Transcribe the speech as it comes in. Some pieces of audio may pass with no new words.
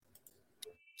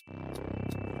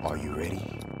Are you ready?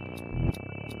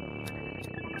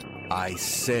 I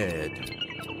said,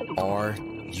 are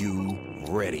you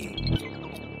ready?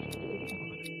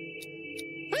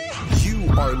 You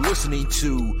are listening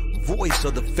to Voice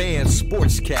of the Fans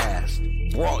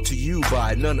Sportscast, brought to you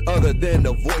by none other than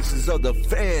the voices of the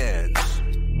fans.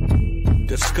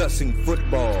 Discussing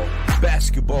football,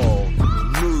 basketball,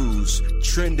 news,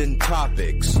 trending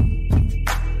topics.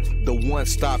 The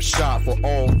one-stop shop for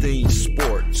all things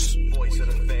sports. Voice of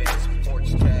the Fans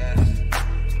Sportscast.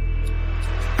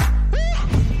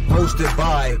 Hosted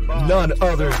by none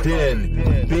other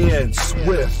than Ben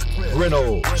Swift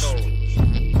Reynolds,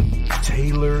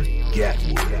 Taylor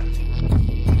Gatwood,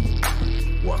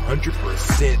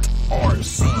 100%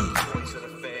 RC,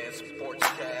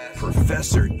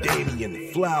 Professor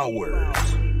Damian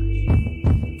Flowers,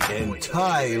 and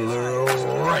Tyler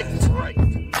Wright.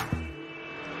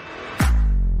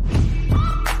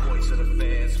 Voice of the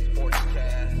Fans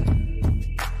Sportscast.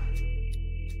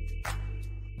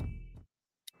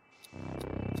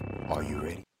 Are you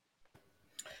ready?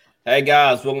 Hey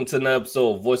guys, welcome to another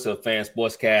episode of Voice of the Fans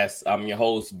Sportscast. I'm your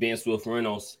host, Ben Swift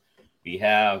Reynolds. We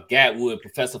have Gatwood,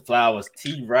 Professor Flowers,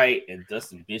 T. Wright, and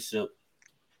Dustin Bishop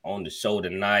on the show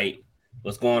tonight.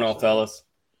 What's going on, fellas?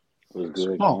 What's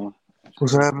good?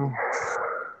 What's happening?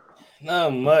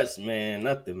 Not much, man.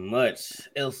 Nothing much.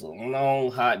 It was a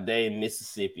long, hot day in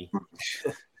Mississippi.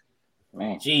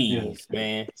 Man. Jeez,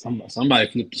 man.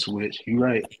 Somebody flipped the switch. You're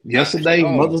right. Yesterday,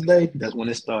 Mother's Day, that's when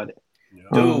it started.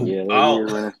 Dude, Yeah, that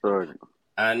is when it started.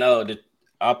 I know.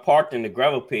 I parked in the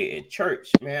gravel pit at church.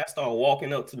 Man, I started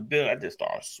walking up to the building. I just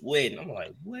started sweating. I'm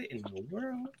like, what in the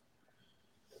world?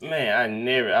 Man, I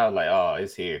was like, oh,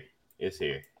 it's here. It's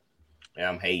here. And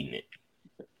I'm hating it.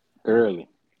 Early,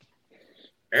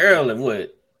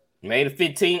 what? May the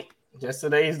 15th?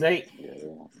 Yesterday's date?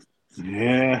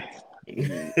 Yeah.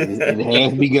 It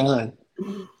has begun.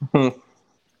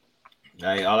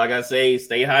 Hey, all I gotta say is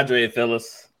stay hydrated,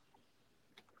 fellas.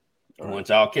 I want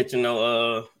y'all catching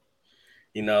suffering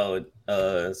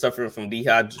from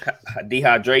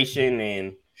dehydration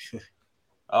and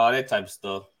all that type of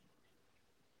stuff.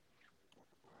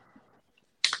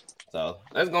 So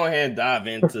let's go ahead and dive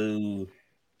into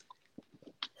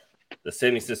the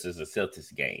 76ers and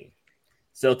Celtics game.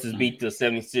 Celtics beat the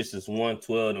 76ers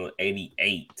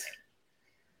 112-88.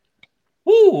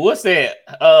 Woo, what's that?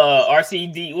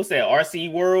 RCD, what's that?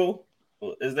 RC World?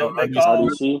 Is that what they call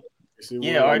it? RDC?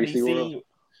 Yeah, RDC. World.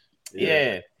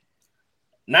 Yeah.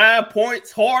 9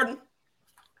 points, Harden.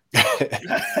 How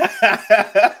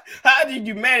did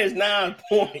you manage 9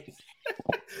 points?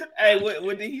 Hey,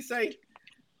 what did he say?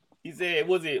 He said,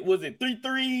 was it 3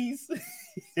 threes?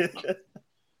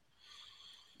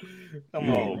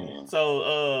 Come on. Man.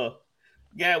 So,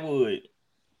 Gatwood,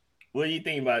 what do you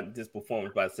think about this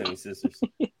performance by the 76ers?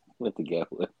 With the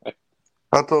Gatwood.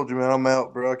 I told you, man, I'm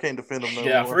out, bro. I can't defend them no more.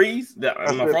 Yeah, freeze?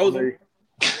 Am I frozen?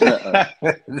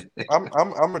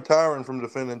 I'm retiring from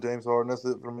defending James Harden. That's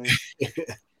it for me.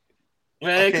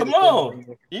 Man, come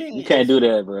on. You can't do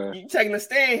that, bro. You taking a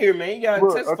stand here, man. You gotta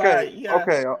testify. You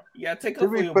gotta take up to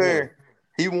for be your fair, boy.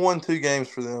 he won 2 games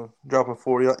for them, dropping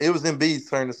 40. It was Embiid's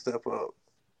turn to step up.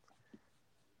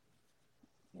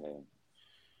 Yeah.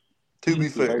 To be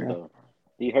fair.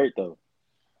 He hurt, though.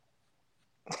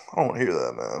 I don't hear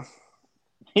that, man.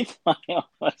 He's fine.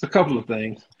 It's a couple of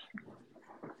things.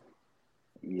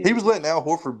 Yeah. He was letting Al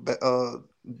Horford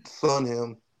sun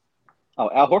him. Oh,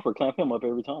 Al Horford clamped him up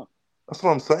every time. That's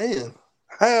what I'm saying.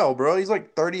 How, bro? He's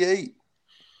like 38.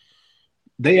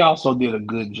 They also did a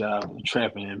good job of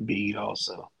trapping Embiid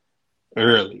also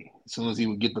early. As soon as he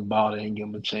would get the ball, they didn't give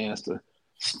him a chance to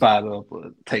spot up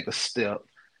or take a step.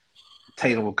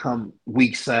 Tatum would come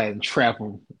weak side and trap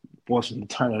him, force him to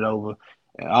turn it over.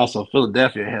 And also,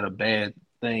 Philadelphia had a bad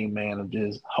thing, man, of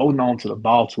just holding on to the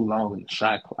ball too long in the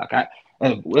shot clock.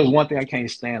 There's one thing I can't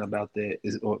stand about that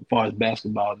is as far as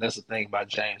basketball, and that's the thing about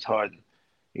James Harden.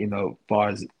 You know, as far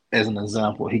as an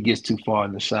example, he gets too far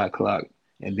in the shot clock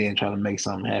and then try to make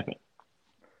something happen.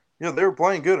 Yeah, they were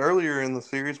playing good earlier in the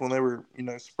series when they were,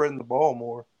 spreading the ball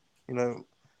more.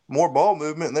 More ball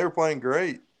movement, and they were playing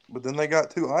great. But then they got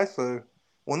too ISO.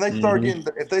 When they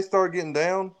if they start getting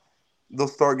down, they'll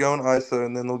start going ISO,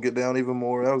 and then they'll get down even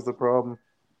more. That was the problem.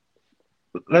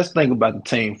 Let's think about the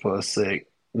team for a sec.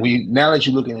 Now that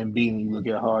you look at Embiid and you look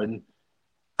at Harden,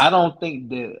 I don't think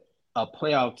that a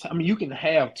playoff – you can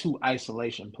have 2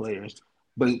 isolation players,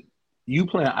 but you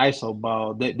playing ISO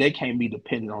ball, they can't be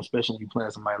dependent on, especially when you're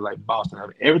playing somebody like Boston.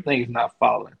 Everything is not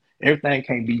falling. Everything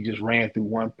can't be just ran through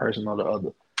one person or the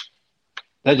other.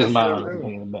 That's just my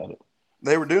opinion about it.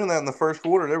 They were doing that in the first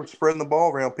quarter. They were spreading the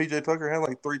ball around. P.J. Tucker had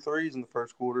like 3 threes in the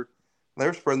first quarter. They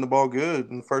were spreading the ball good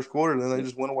in the first quarter, then they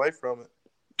just went away from it.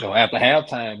 So after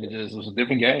halftime, it was a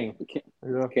different game.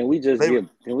 Yeah. Can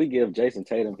we give Jason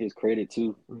Tatum his credit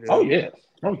too? Yeah. Oh yeah,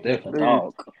 most definitely.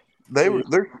 Dog.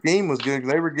 Their scheme was good.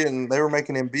 They were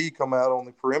making Embiid come out on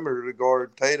the perimeter to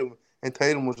guard Tatum, and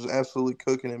Tatum was just absolutely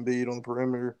cooking Embiid on the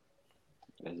perimeter.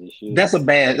 That's a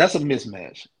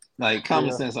mismatch. Like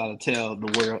common sense ought to tell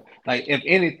the world. Like if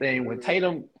anything, when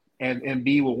Tatum and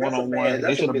Embiid were 1-on-1,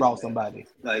 they should have brought somebody.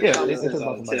 Like common sense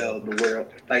ought to tell the world.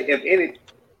 Like if any.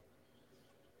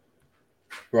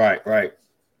 Right.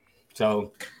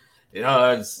 So,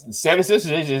 76ers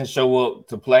didn't show up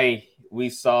to play. We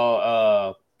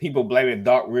saw people blaming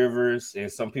Doc Rivers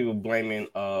and some people blaming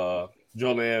Joel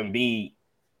Embiid.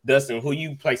 Dustin, who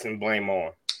you placing blame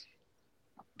on?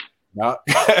 Doc.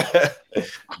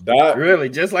 Doc. Really,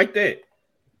 just like that?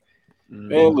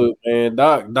 Man, look, man,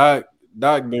 Doc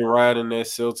been riding that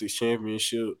Celtics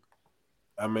championship.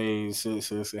 I mean,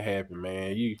 since it happened,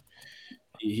 man.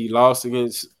 He lost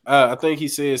against. I think he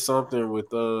said something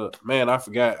with man. I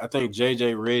forgot. I think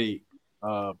JJ Redick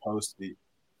posted.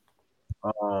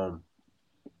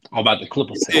 About the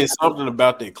Clippers. He said something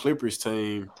about that Clippers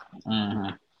team.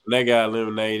 Mm-hmm. They got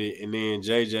eliminated, and then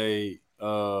JJ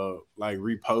like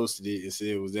reposted it and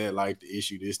said, "Was that like the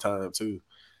issue this time too?"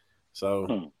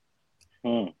 So,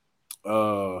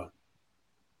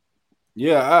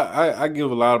 yeah, I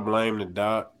give a lot of blame to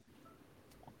Doc,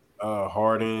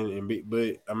 Harden,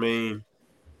 but I mean,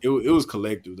 it was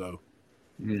collective though.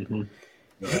 Mm-hmm.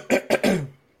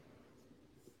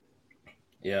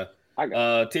 Yeah.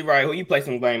 T. Wright, who you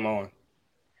placing blame on?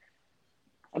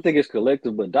 I think it's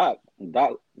collective, but Doc,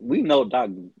 we know Doc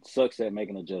sucks at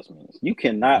making adjustments. You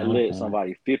cannot let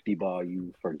somebody 50 ball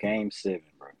you for game 7,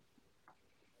 bro.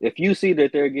 If you see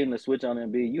that they're getting a switch on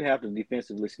Embiid, you have to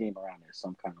defensively scheme around it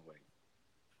some kind of way.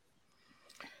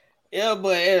 Yeah,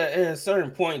 but at a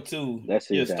certain point too,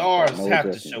 your stars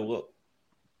have to show up.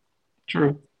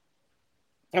 True.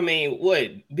 I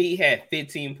mean, B had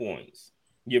 15 points.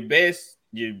 Your best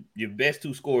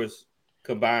two scores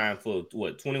combined for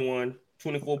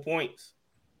 24 points.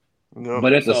 No.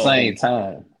 But at the same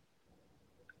time,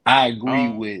 I agree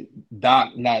with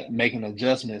Doc not making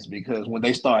adjustments because when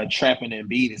they started trapping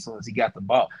Embiid as soon as he got the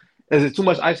ball, there's too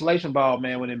much isolation ball,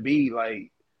 man. When Embiid,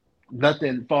 like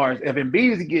nothing far as if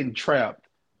Embiid is getting trapped,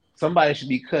 somebody should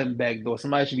be cutting back door.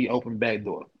 Somebody should be open back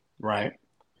door, right?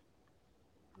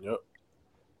 Yep.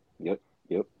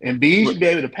 Embiid should be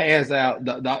able to pass out.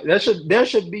 There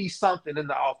should be something in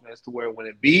the offense to where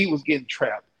when Embiid was getting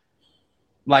trapped,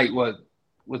 like what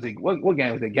game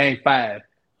was it? Game 5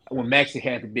 when Maxey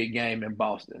had the big game in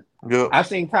Boston. Yep. I've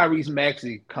seen Tyrese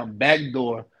Maxey come back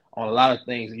door on a lot of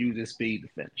things and use his speed to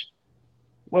finish.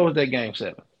 What was that game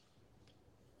 7?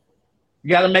 You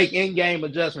got to make in-game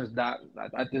adjustments, Doc.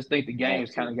 I just think the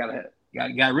game's kind of got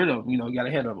rid of him. Got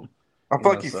ahead of him. I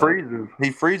feel like he freezes.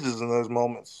 He freezes in those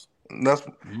moments. And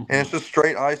it's just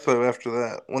straight ISO after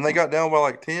that. When they got down by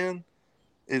like 10,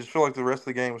 it just felt like the rest of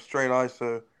the game was straight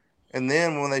ISO. And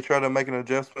then when they tried to make an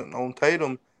adjustment on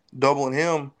Tatum, doubling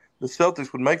him, the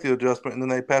Celtics would make the adjustment, and then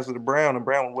they pass it to Brown, and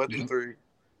Brown would wet the 3.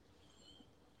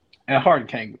 And Harden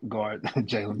can't guard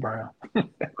Jaylen Brown.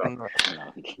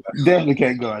 Definitely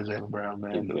can't guard Jaylen Brown,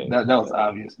 man. That was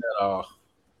obvious.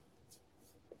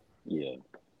 Yeah.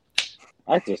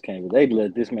 I just can't believe they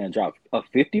let this man drop a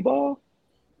 50 ball.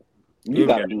 You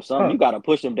got to do something. You got to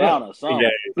push him down or something.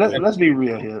 Let's be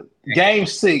real here. Game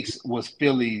 6 was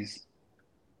Philly's,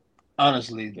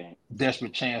 honestly,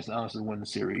 desperate chance to honestly win the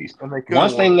series.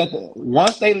 Once they let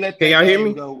the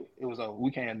game go, it was over. We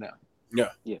can now.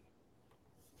 Yeah.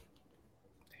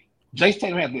 Jason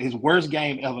Tatum had his worst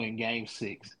game ever in Game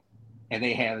 6, and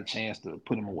they had a chance to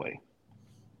put him away.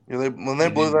 Yeah, when they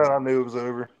blew that, I knew it was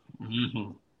over.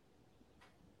 Mm-hmm.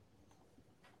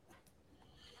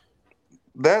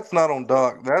 That's not on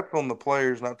Doc. That's on the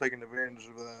players not taking advantage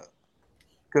of that.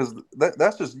 Because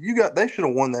that's just they should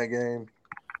have won that game.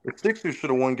 The Sixers should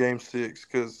have won Game 6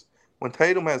 because when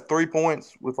Tatum has 3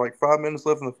 points with like 5 minutes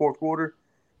left in the fourth quarter,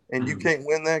 and you can't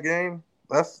win that game,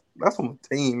 that's on the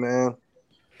team, man.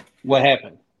 What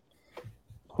happened?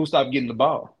 Who stopped getting the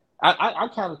ball? I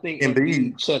kind of think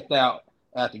Embiid checked out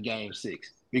after Game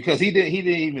 6 because he didn't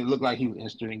even look like he was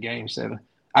interested in Game 7.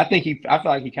 I feel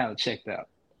like he kind of checked out.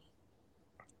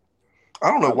 I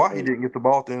don't know why he didn't get the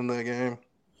ball at the end of that game.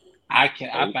 I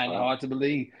find it hard to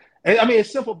believe. I mean,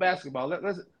 it's simple basketball.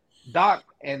 Doc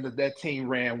and that team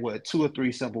ran 2 or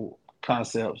 3 simple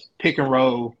concepts: pick and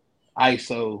roll,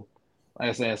 ISO, like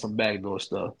I said, some backdoor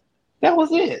stuff. That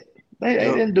was it. They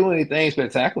didn't do anything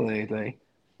spectacular or anything.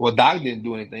 Well, Doc didn't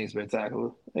do anything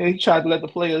spectacular. And he tried to let the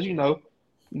players, you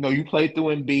play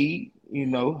through Embiid.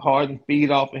 Harden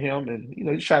feed off of him, and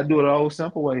you try to do it the old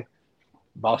simple way.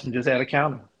 Boston just had a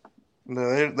counter. No,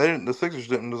 they didn't. The Sixers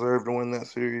didn't deserve to win that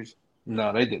series.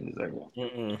 No, they didn't deserve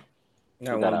it.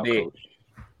 Not one bit.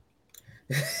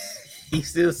 He's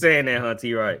still saying that, huh?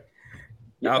 T. Right.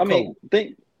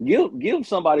 Give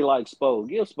somebody like Spo.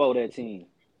 Give Spo that team.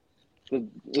 Because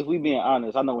if we being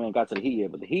honest, I know we ain't got to the Heat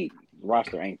yet, but the Heat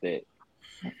roster ain't that.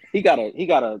 He got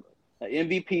a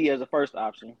MVP as a first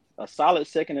option, a solid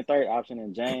second and third option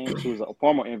in James, who's a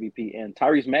former MVP, and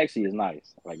Tyrese Maxey is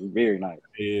nice, like very nice.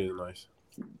 He is nice.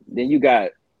 Then you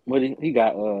got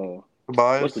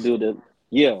Tobias. What's the dude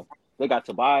they got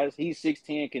Tobias. He's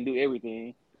 6'10", can do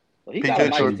everything. So he got a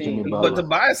nice team. But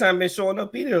Tobias haven't been showing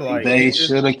up either. Like they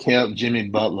should have kept Jimmy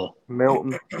Butler.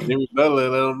 Melton. Jimmy Butler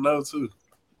let them know too.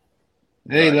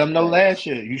 They let them know last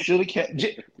year. You should have kept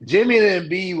Jimmy and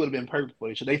Embiid would have been perfect for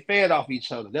each other. They fed off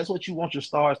each other. That's what you want your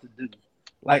stars to do.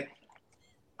 Like,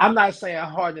 I'm not saying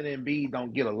Harden and Embiid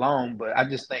don't get along, but I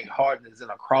just think Harden is in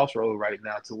a crossroad right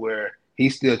now to where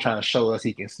he's still trying to show us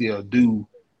he can still do,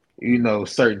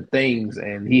 certain things,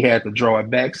 and he had to draw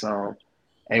it back some.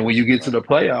 And when you get to the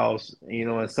playoffs,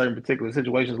 in certain particular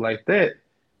situations like that,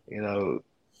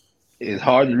 is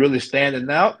Harden really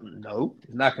standing out? No,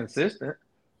 he's not consistent.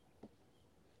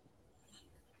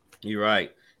 You're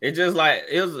right. It's just like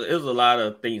it was a lot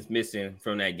of things missing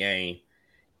from that game,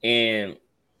 and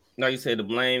like you said, the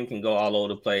blame can go all over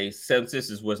the place.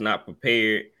 76ers was not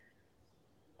prepared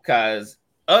because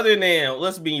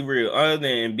let's be real, other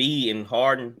than Embiid and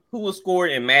Harden, who was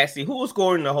scoring, and Maxey, who was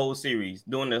scoring the whole series,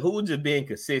 who was just being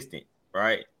consistent,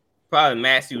 right? Probably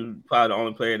Maxey was probably the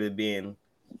only player that been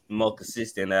more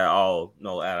consistent at all,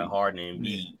 out of Harden and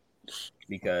Embiid.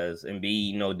 Because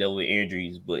Embiid, dealt with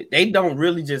injuries, but they don't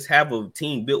really just have a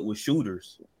team built with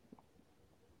shooters.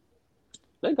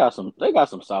 They got some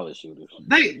solid shooters.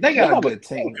 They got a good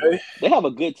team. They have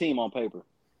a good team on paper.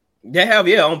 They have,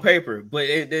 on paper, but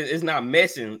it's not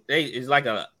messing. It's like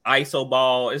a ISO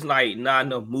ball. It's like not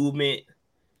enough movement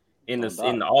in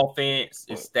the offense.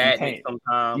 It's static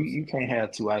sometimes. You can't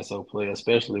have two ISO players,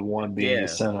 especially one being the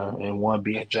center and one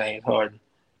being James Harden.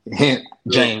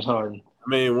 James Harden. I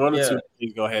mean, one or two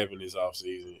things gonna happen this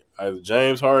offseason. Either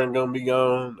James Harden gonna be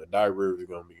gone, or Doc Rivers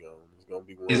gonna be gone. It's gonna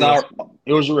be one.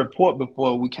 It was a report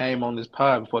before we came on this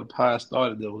pod, before the pod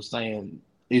started, that was saying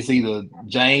it's either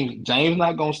James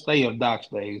not gonna stay or Doc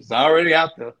stays. It's already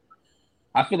out there.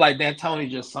 I feel like D'Antoni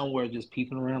just somewhere just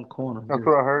peeping around the corner. That's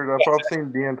what I heard. I've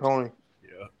seen D'Antoni.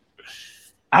 Yeah.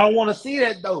 I don't want to see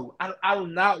that though. I do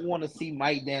not want to see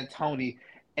Mike D'Antoni,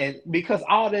 and because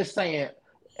all they're saying.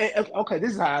 Okay,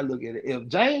 this is how I look at it. If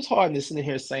James Harden is sitting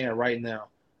here saying right now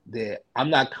that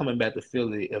I'm not coming back to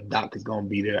Philly if Doc is going to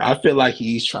be there, I feel like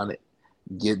he's trying to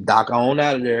get Doc on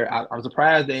out of there. I'm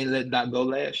surprised they didn't let Doc go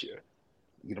last year.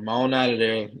 Get him on out of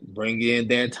there, bring in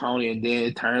D'Antoni, and then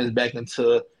it turns back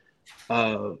into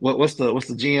what's the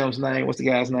GM's name? What's the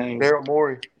guy's name? Daryl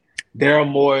Morey. Daryl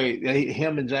Morey.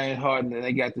 Him and James Harden, and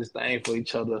they got this thing for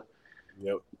each other.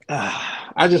 Yep.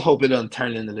 I just hope it doesn't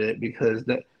turn into that because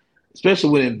that. Especially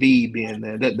with Embiid being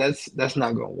there, that's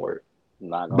not gonna work.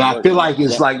 I feel like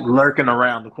it's like lurking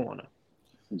around the corner.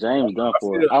 James done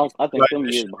for it. I think some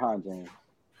years behind James.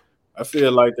 I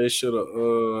feel like they should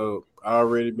have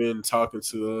already been talking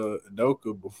to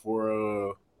Udoka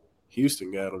before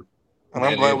Houston got him. And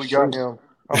I'm glad we got him.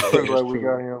 I'm so glad we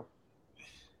got him.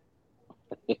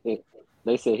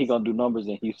 They said he gonna do numbers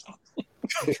in Houston.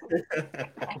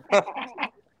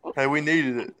 Hey, we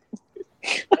needed it.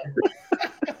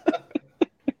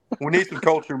 We need some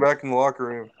culture back in the locker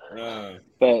room.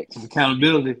 Facts. Some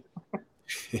accountability.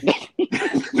 A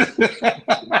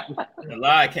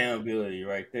lot of accountability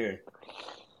right there.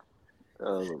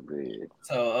 Oh, man.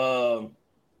 So,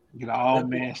 get an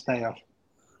all-man staff.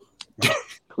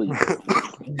 Please.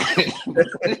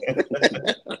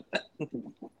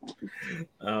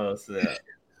 Oh, snap.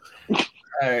 All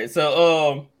right.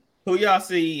 So, who y'all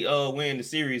see win the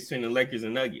series between the Lakers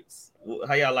and Nuggets?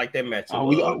 How y'all like that matchup?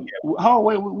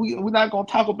 We're not gonna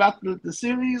talk about the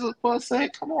series for a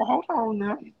sec. Come on, hold on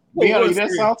now. You that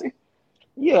salty?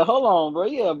 Yeah, hold on, bro.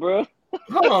 Yeah, bro.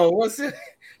 Hold on.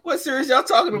 What series y'all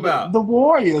talking about? The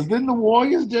Warriors. Didn't the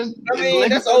Warriors just? I mean,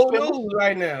 that's old news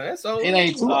right now. That's old. It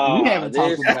ain't too. We haven't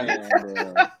talked about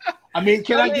it. I mean,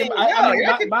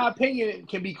 my opinion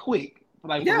can be quick.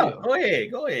 Like, go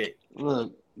ahead.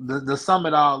 Look, to sum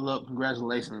it all up,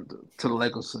 congratulations to the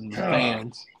Lakers and the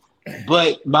fans.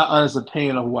 But my honest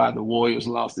opinion of why the Warriors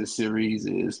lost this series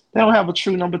is they don't have a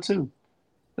true number two.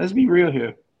 Let's be real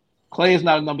here. Klay is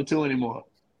not a number two anymore.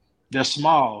 They're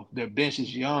small. Their bench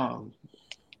is young.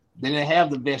 They didn't have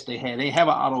the best they had. They didn't have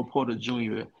an Otto Porter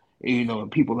Jr. You know,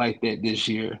 and people like that this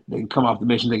year, they can come off the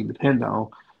bench and they can depend on.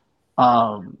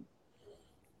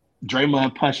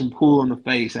 Draymond punching Poole in the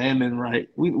face, Amen, right?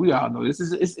 We all know this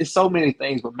is it's so many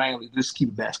things, but mainly just keep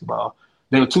it basketball.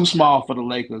 They were too small for the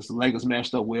Lakers. The Lakers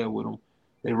matched up well with them.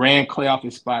 They ran Clay off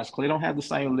his spots. Clay don't have the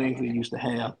same legs he used to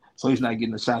have, so he's not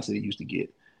getting the shots that he used to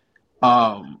get.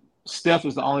 Steph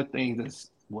is the only thing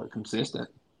that's consistent.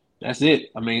 That's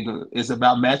it. I mean, it's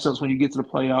about matchups when you get to the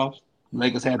playoffs.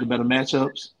 Lakers had the better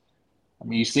matchups. I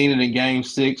mean, you've seen it in Game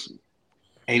 6.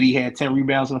 AD had 10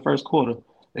 rebounds in the first quarter.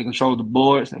 They controlled the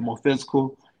boards. They're more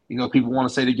physical. You know, people want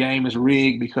to say the game is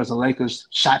rigged because the Lakers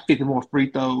shot 50 more free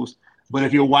throws. But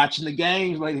if you're watching the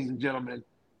games, ladies and gentlemen,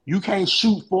 you can't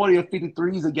shoot 40 or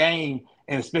 53s a game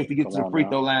and expect to get to the free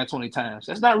throw line 20 times.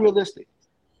 That's not realistic.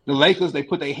 The Lakers, they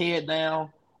put their head down.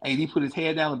 AD put his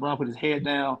head down. LeBron put his head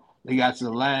down. They got to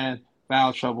the line,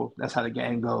 foul trouble. That's how the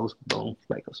game goes. Boom,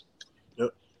 Lakers.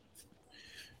 Yep.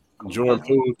 Jordan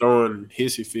Poole throwing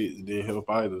hissy fits didn't help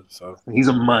either. So he's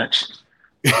a munch.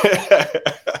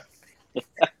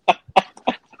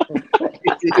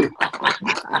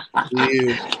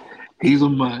 Yeah. He's a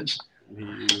munch.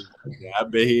 Yeah, I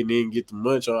bet he didn't get the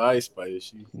munch on Ice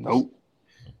Spice. Nope.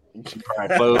 She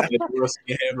probably closed that door so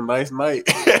you have a nice night.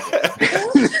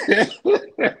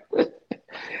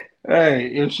 Hey,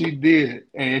 if she did,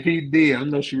 and if he did, I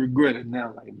know she regretted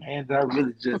now. Like, man, did I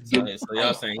really just so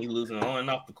y'all saying he losing on and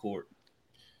off the court?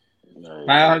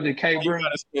 $500K, bro. You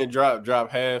gotta spend drop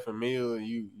 $500,000,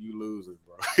 you losing,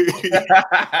 bro.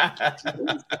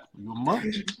 You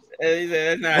much.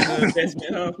 That's not a good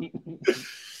investment, huh?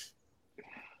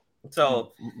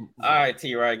 So, all right,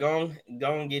 T-Right, go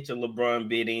and get your LeBron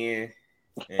bid in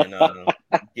and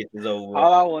get this over.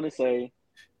 All I want to say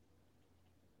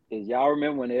is y'all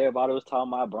remember when everybody was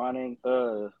talking about Bron,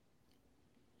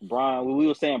 when we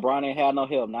were saying Bron ain't had no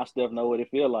help, now Steph know what it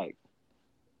feel like.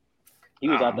 He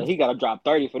was out there. He got to drop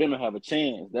 30 for them to have a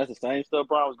chance. That's the same stuff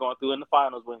Bron was going through in the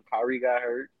finals when Kyrie got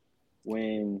hurt,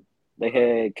 when they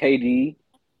had KD.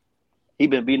 He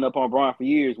been beating up on Bron for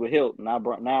years with help.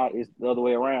 Now it's the other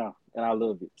way around, and I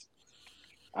love it.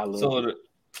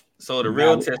 So the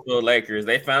real test for the Lakers,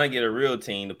 they finally get a real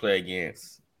team to play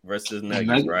against versus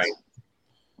Nuggets, right?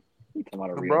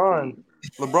 LeBron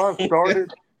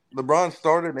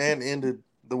started and ended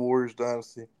the Warriors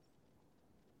dynasty.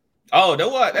 Oh,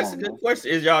 that's a good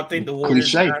question. Is y'all think the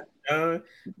Warriors not done?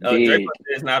 Draymond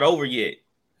is not over yet.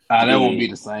 That won't be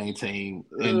the same team.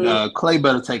 And Clay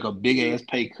better take a big ass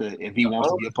pay cut if he wants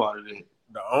to be a part of it.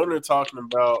 The owner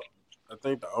I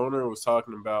think the owner was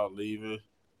talking about leaving,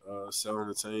 selling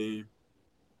the team.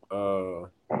 So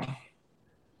I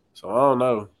don't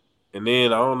know. And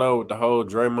then I don't know with the whole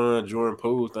Draymond Jordan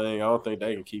Poole thing. I don't think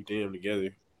they can keep them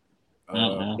together.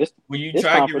 Will you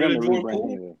try to get rid of Jordan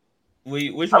Poole?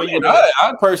 Which one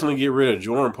I'd personally get rid of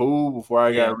Jordan Poole before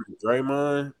I got rid of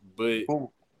Draymond, but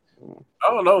I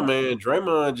don't know, man.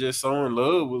 Draymond just so in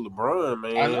love with LeBron,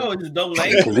 man. I know, just don't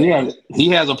like he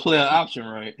has a player option,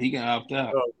 right? He can opt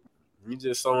out. He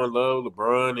just so in love with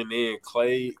LeBron, and then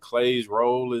Clay's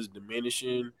role is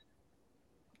diminishing.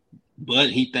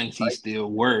 But he thinks he's still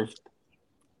worth.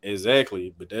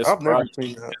 Exactly, but that's I've never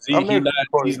seen that.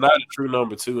 He's not a true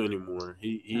number 2 anymore.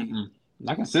 He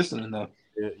not consistent enough.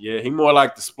 Yeah, he more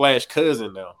like the splash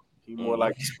cousin now. He more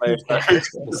like the splash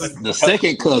the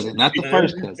second cousin, not the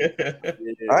first cousin.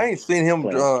 Yeah. I ain't seen him.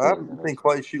 I haven't seen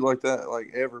Clay shoot like that,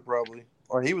 like ever. Probably.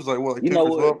 Like he was like what? Like 2 for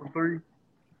 12 from 3.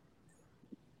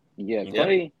 Yeah,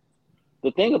 Clay.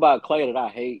 The thing about Clay that I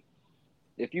hate,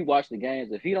 if you watch the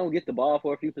games, if he don't get the ball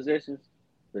for a few possessions,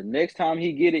 the next time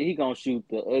he get it, he gonna shoot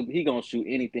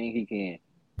anything he can,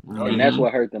 and that's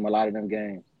what hurt them a lot of them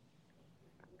games.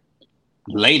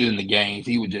 Late in the games,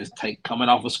 he would just take coming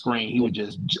off a screen. He would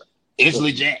just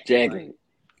instantly jagging.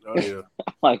 Oh yeah,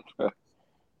 like bro.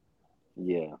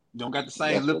 Yeah, don't got the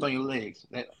same lift on your legs.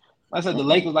 Like I said, the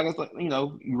Lakers, like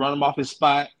you run him off his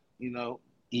spot.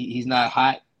 He's not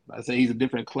hot. Like I said, he's a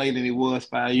different Clay than he was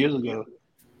 5 years ago.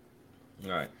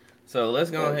 All right, so let's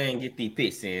go ahead and get the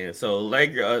picks in. So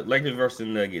Lakers versus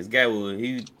Nuggets. Gatwood, who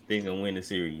you think gonna win the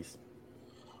series?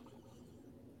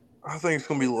 I think it's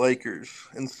gonna be Lakers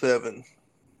in 7.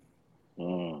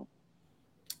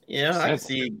 Yeah, I can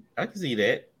see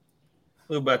that.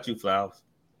 What about you, Flowers?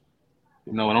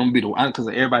 I'm gonna be because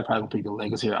everybody probably gonna pick the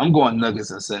Lakers here. I'm going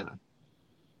Nuggets in 7.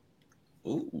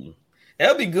 Ooh,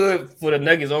 that'll be good for the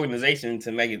Nuggets organization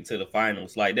to make it to the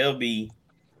finals. Like they'll be,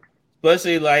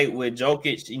 especially like with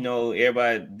Jokic.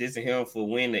 Everybody dissing him for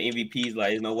winning the MVPs. Like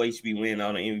there's no way he should be winning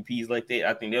all the MVPs like that.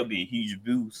 I think that'll be a huge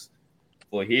boost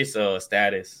for his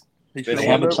status. They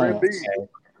have a chance.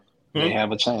 They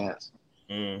have a chance.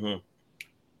 Mm-hmm.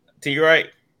 T right.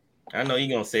 I know you're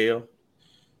gonna sell.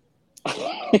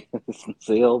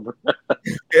 Sell, bro.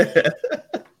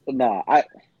 Nah,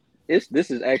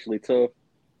 this is actually tough,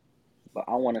 but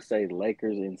I want to say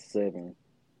Lakers in 7.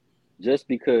 Just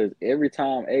because every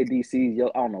time AD sees I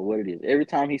don't know what it is. Every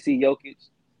time he see Jokic,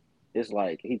 it's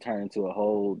like he turned into a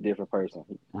whole different person.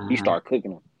 He start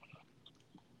cooking him.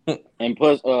 And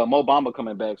plus, Mo Bamba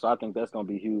coming back, so I think that's gonna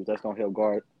be huge. That's gonna help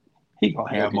guard. He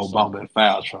gonna have Jokic Mo some. Bamba in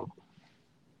foul trouble.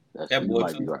 That boy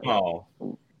too small.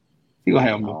 He gonna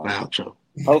have him in foul trouble.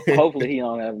 Hopefully he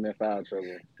don't have him in foul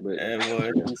trouble. But That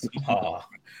boy too small.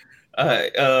 All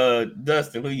right,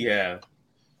 Dustin, who you have?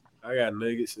 I got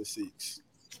Nuggets in 6.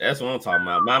 That's what I'm talking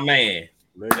about. My man.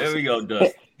 There we go,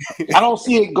 Dustin. I don't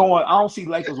see it going. I don't see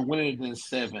Lakers winning it in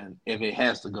 7 if it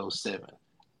has to go 7. The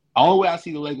only way I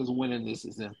see the Lakers winning this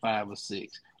is in 5 or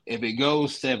 6. If it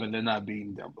goes 7, they're not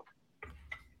beating Denver.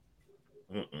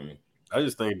 I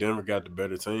just think Denver got the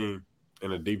better team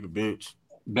and a deeper bench.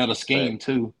 Better scheme,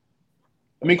 too.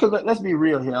 I mean, because let's be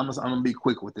real here. I'm going to be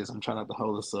quick with this. I'm trying not to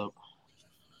hold us up.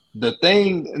 The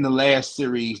thing in the last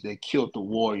series that killed the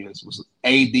Warriors was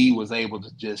AD was able to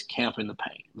just camp in the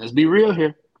paint. Let's be real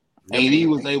here. AD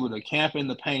was able to camp in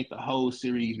the paint the whole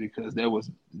series because there was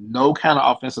no kind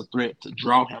of offensive threat to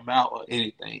draw him out or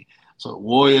anything. So the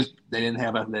Warriors, they didn't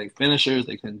have athletic finishers.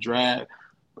 They couldn't drive.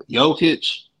 But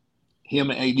Jokic,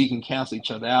 him and AD can cancel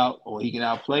each other out, or he can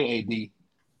outplay AD.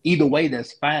 Either way,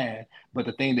 that's fine. But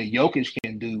the thing that Jokic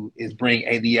can do is bring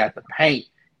AD out the paint,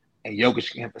 and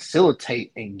Jokic can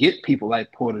facilitate and get people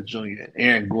like Porter Jr. and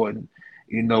Aaron Gordon,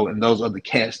 and those other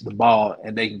cats the ball,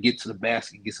 and they can get to the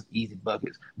basket and get some easy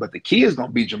buckets. But the key is going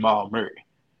to be Jamal Murray.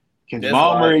 Can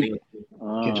Jamal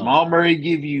Murray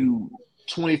give you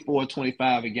 24,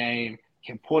 25 a game?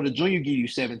 Can Porter Jr. give you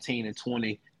 17 and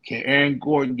 20? Can Aaron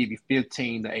Gordon give you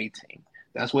 15 to 18?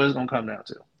 That's what it's going to come down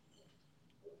to.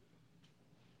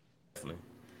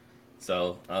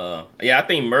 So, I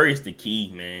think Murray's the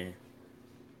key, man.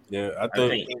 Yeah, I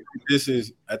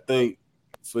think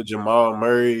for Jamal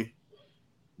Murray,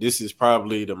 this is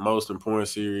probably the most important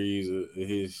series of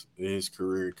his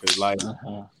career because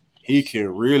he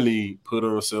can really put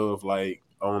himself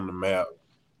on the map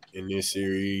in this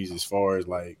series as far as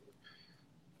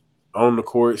on the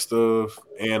court stuff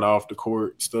and off the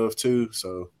court stuff too.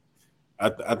 So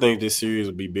I think this series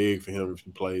will be big for him if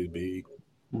he plays big.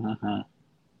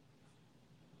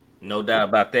 No doubt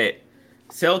about that.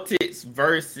 Celtics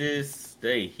versus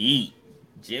the Heat.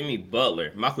 Jimmy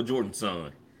Butler, Michael Jordan's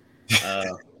son.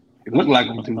 It looked like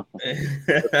him too.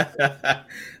 That's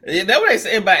what they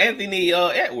say about Anthony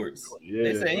Edwards. Yeah,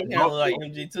 they say he kind of like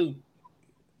MG too.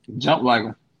 Jump like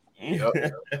him.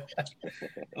 Yep.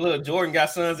 Look, Jordan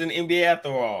got sons in the NBA after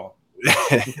all.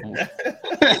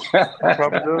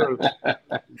 Probably does.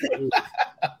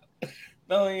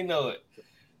 Don't even know it.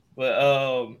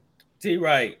 But T.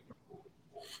 Wright,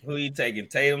 who you taking?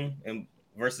 Tatum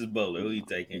versus Butler. Who you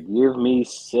taking? Give me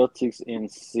Celtics in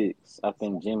 6. I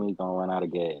think Jimmy's gonna run out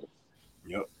of gas.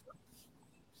 Yep.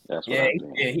 That's what I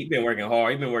think. He's been working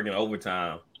hard. He's been working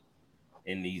overtime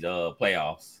in these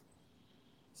playoffs.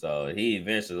 So he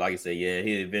eventually, like I said,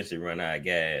 he'll eventually run out of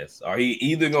gas. Or he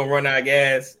either gonna run out of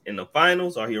gas in the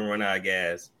finals, or he'll run out of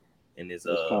gas in this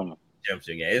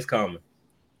championship game. It's coming.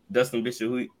 Dustin Bishop,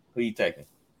 who you taking?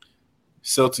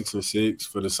 Celtics in 6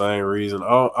 for the same reason.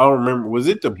 I don't remember. Was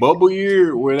it the bubble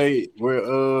year where they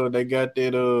got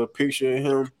that picture of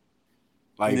him?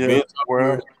 Yeah,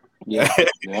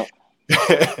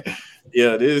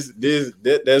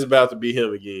 that's about to be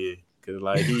him again. Cause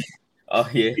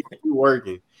he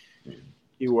working.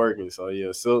 He working. So yeah,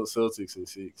 Celtics in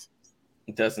 6.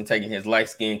 Dustin taking his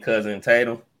light-skinned cousin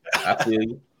Tatum. I feel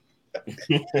you.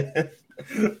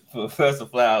 Professor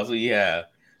Flowers, who you have?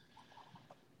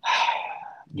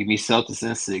 Give me Celtics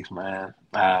in 6, man.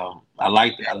 I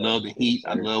love the Heat.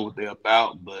 I love what they're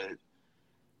about, but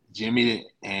Jimmy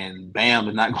and Bam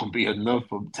are not going to be enough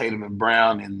for Tatum and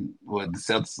Brown, and the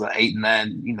Celtics are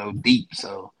 8-9, deep.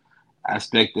 So I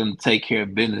expect them to take care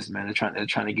of business, man. They're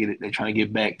trying to get it. They're trying to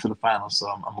get back to the finals. So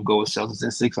I'm gonna go with Celtics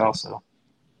in 6 also.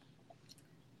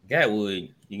 Gatwood,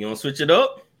 you gonna switch it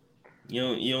up?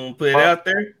 You don't put it out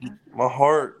there? My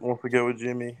heart wants to go with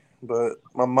Jimmy, but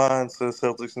my mind says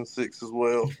Celtics in 6 as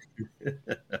well.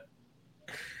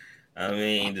 I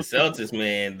mean, the Celtics,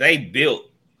 man, they built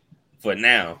for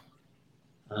now.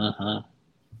 Yeah.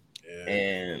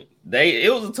 And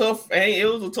it was a tough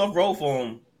road for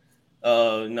them.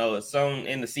 Some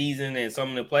in the season and some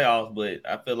in the playoffs, but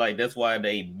I feel like that's why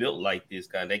they built like this,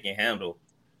 they can handle,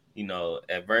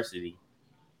 adversity.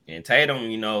 And Tatum,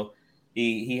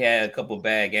 he had a couple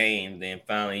bad games, then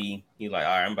finally he like,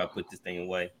 all right, I'm about to put this thing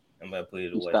away. I'm about to put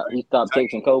it He away. stopped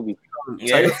texting Kobe.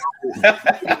 Yeah.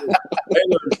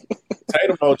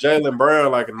 Tatum on Jaylen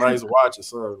Brown like a nice watch or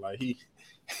something. Like he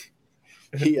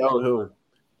on him.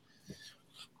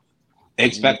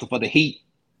 X factor for the Heat.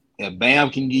 If Bam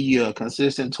can give you a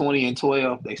consistent 20 and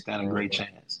 12, they stand a great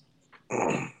chance.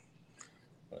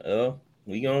 Well,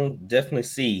 we gonna definitely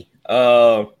see.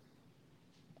 Let's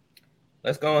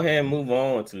go ahead and move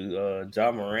on to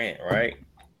Ja Morant, right?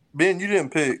 Ben, you didn't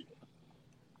pick.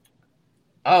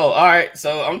 Oh, all right.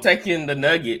 So I'm taking the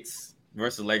Nuggets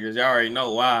versus Lakers. Y'all already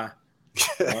know why.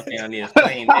 One thing I need to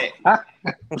explain that.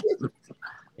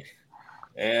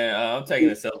 And I'm taking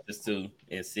the Celtics too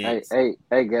in 6. Hey,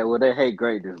 guy. Well, they hate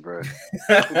greatness, bro.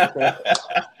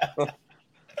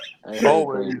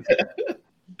 Always.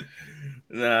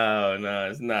 No,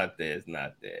 it's not that. It's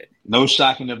not that. No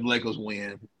shocking if the Lakers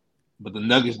win, but the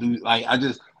Nuggets do. Like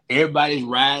everybody's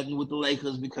riding with the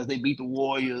Lakers because they beat the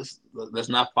Warriors. Let's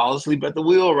not fall asleep at the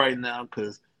wheel right now,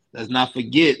 because let's not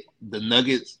forget the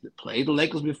Nuggets played the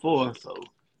Lakers before. So,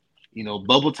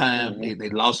 bubble time. They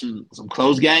lost some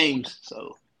close games,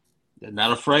 so they're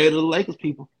not afraid of the Lakers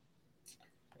people.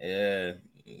 Yeah,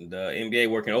 the NBA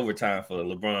working overtime for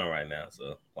LeBron right now,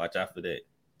 so watch out for that.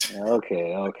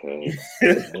 Okay.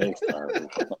 Next time.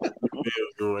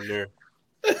 Going there.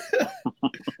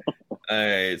 All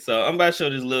right, so I'm about to show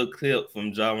this little clip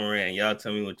from Ja Morant. Y'all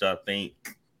tell me what y'all think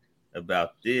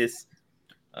about this.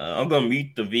 I'm gonna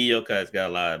mute the video because it's got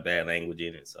a lot of bad language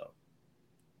in it. So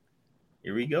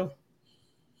here we go.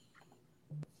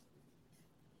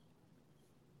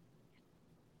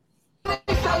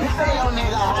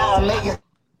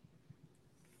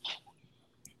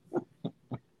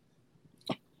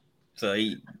 So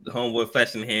the homeboy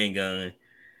flashing the handgun.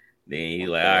 Then he's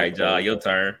like, "All right, Ja, your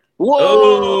turn." Whoa!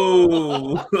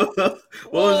 Oh,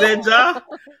 what was that, Ja?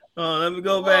 Oh, let me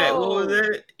go back. What was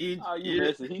that? You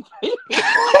messing?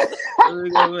 Let me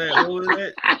go back. What was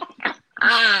that?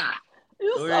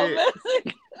 You so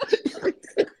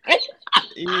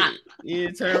messy.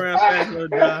 You turn around fast,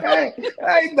 little Ja. I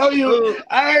didn't know you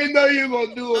were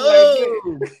gonna do it like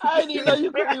that. I didn't even know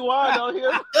you could rewind on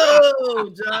here.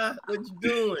 Oh, Ja, what you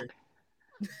doing?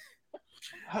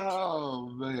 Oh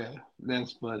man,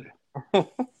 that's funny.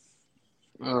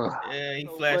 Yeah, he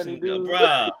So flashing, funny, dude.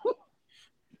 bro.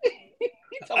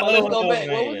 Let's go back.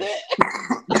 What was that?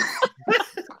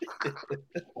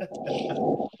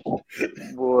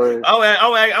 Boy,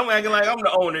 I'm acting like I'm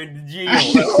the owner of the gym.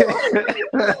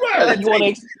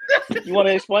 You want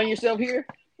to explain yourself here?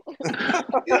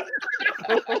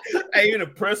 Hey, you're the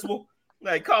principal.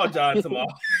 Like, call John tomorrow.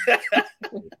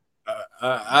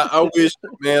 I wish,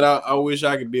 man. I wish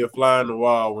I could be a fly on the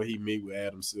wall when he meet with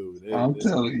Adam Silver. I'm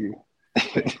telling you.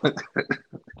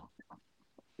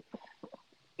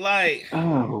 Like,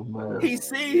 oh man, he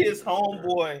see his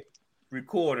homeboy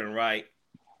recording, right?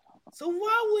 So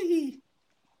why would he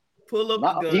pull up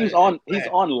the gun? He's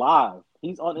on live.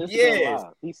 He's on Instagram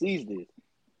live. He sees this.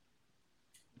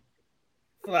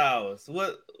 Flowers,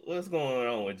 what's going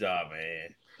on with y'all,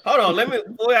 man? Hold on,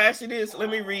 before I ask you this, let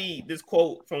me read this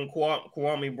quote from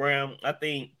Kwame Brown. I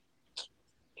think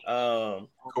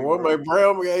Kwame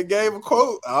Brown gave a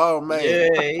quote. Oh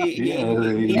man,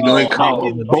 he called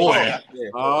him boy.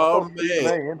 Oh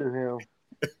man, Into him.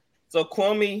 So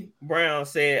Kwame Brown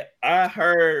said, I've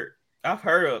heard of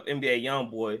NBA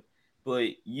Youngboy, but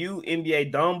you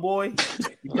NBA dumb boy,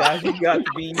 because you got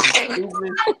to be the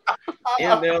stupidest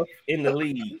MF in the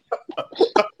league.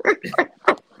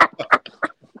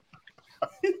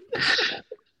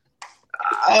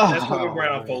 That's Kwame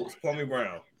Brown, folks. Kwame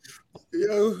Brown.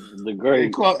 The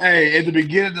great. Hey, at the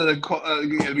beginning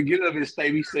of his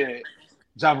statement, he said,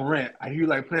 "Ja Morant, I hear you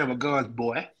like playing with guns,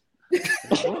 boy."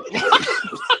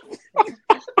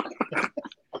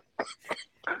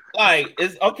 Like,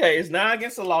 it's okay. It's not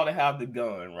against the law to have the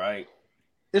gun, right?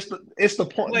 It's the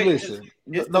point. Wait, listen,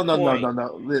 it's no.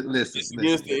 it's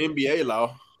against the NBA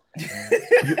law.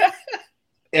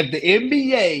 If the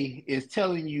NBA is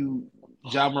telling you,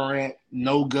 Ja Morant,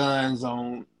 no guns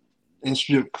in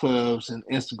strip clubs and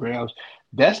Instagrams,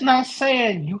 that's not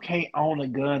saying you can't own a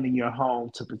gun in your home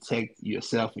to protect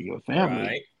yourself and your family.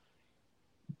 Right.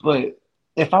 But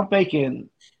if I'm making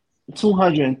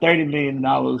 $230 million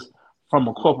from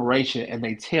a corporation and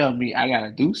they tell me I gotta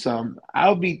do something,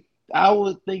 I would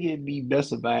think it'd be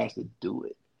best advised to do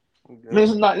it. Okay. I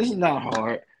mean, this is not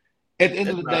hard. At the end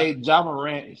of the day, Ja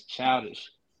Morant is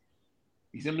childish.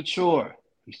 He's immature.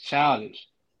 He's childish.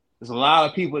 There's a lot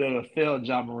of people that have failed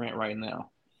Ja Morant right now.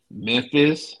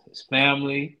 Memphis, his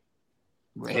family,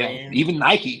 even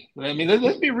Nike. I mean,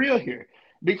 let's be real here.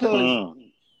 Because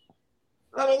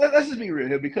let's just be real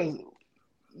here. Because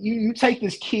you take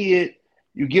this kid,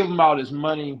 you give him all this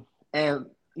money, and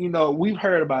we've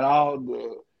heard about all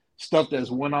the stuff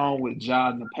that's went on with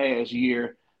Ja in the past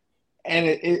year, and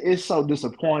it's so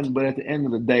disappointing. But at the end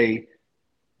of the day,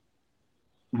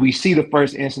 we see the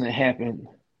first incident happen.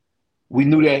 We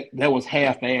knew that was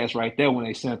half-assed right there when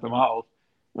they sent them off.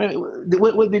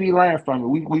 What did he learn from it?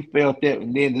 We felt that,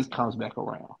 and then this comes back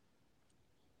around.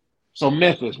 So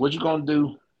Memphis, what you gonna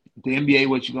do? The NBA,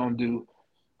 what you gonna do?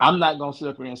 I'm not gonna sit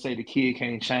up here and say the kid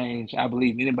can't change. I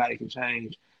believe anybody can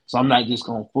change. So I'm not just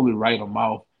gonna fully write him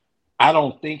off. I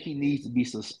don't think he needs to be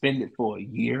suspended for a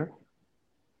year,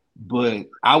 but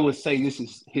I would say this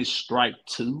is his strike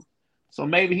 2. So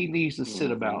maybe he needs to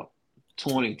sit about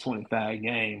 20, 25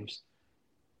 games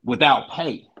without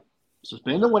pay.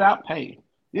 Suspend him without pay.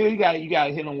 Yeah, you got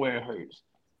to hit him where it hurts.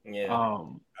 Yeah.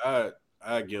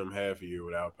 I give him half a year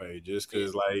without pay just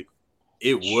because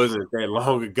it wasn't that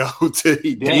long ago till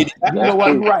he did it. You know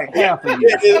what? You're right. Half a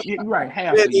year. You're right.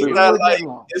 Half a year.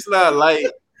 It's not like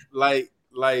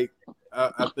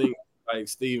I think like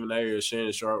Stephen A. or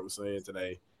Shannon Sharp was saying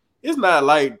today. It's not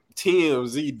like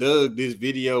TMZ dug this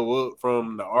video up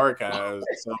from the archives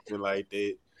or something like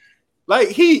that. Like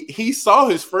he saw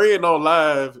his friend on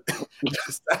live,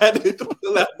 decided to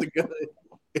pull out the gun.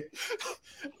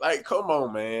 Like, come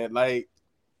on, man. Like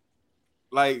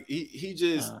he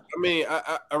just. I mean,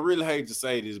 I really hate to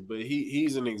say this, but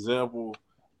he's an example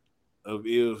of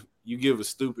if you give a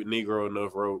stupid Negro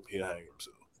enough rope, he'll hang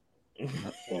himself.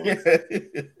 That's what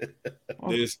it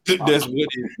is. That's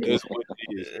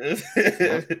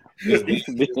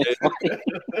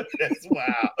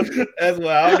wild. That's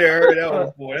wild. I've never heard that one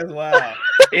before. That's wild.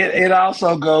 It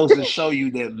also goes to show you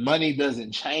that money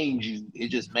doesn't change you. It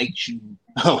just makes you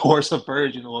a worse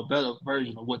version or a better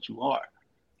version of what you are.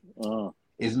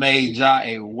 It's made Ja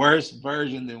a worse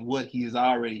version than what he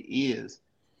already is.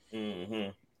 Mm-hmm.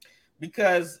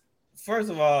 Because first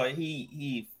of all,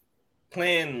 he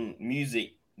playing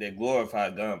music that glorify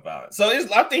gun violence. So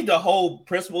I think the whole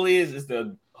principle is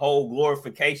the whole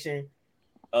glorification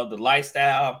of the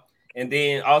lifestyle, and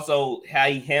then also how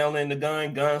he handling the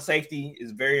gun safety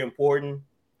is very important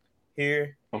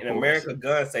here in America.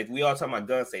 Gun safety, we all talking about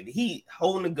gun safety. He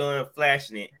holding the gun,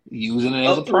 flashing it, using it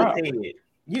as a prop.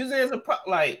 Using it as a prop.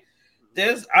 Like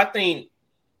I think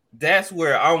that's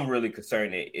where I'm really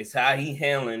concerned at. It's how he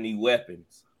handling these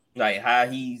weapons, like how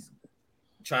he's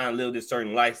trying to live this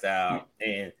certain lifestyle,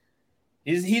 and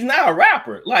he's not a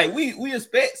rapper. Like we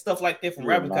expect stuff like that from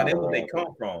rappers because that's where they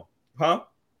come from, huh?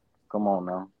 Come on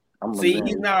now.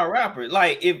 He's not a rapper.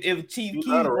 Like if Chief Keef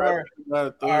are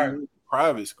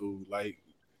private school, like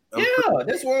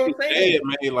that's what I'm saying.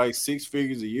 Dad made like 6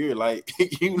 figures a year. Like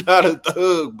you not a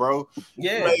thug, bro.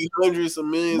 Yeah, you make hundreds of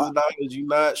millions of dollars. You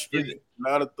not street,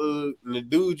 not a thug. And the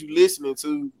dude you listening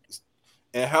to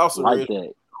and house arrest. Like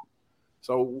that.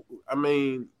 So, I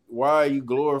mean, why are you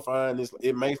glorifying this?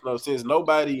 It makes no sense.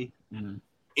 Nobody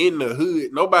in the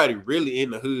hood, nobody really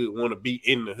in the hood want to be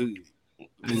in the hood.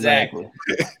 Exactly.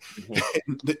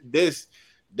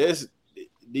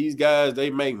 These guys, they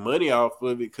make money off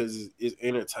of it because it's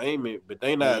entertainment, but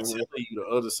they not telling you the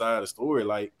other side of the story.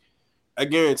 Like, I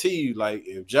guarantee you, like,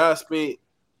 if Josh spent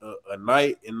a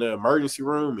night in the emergency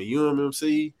room at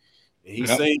UMMC, and he's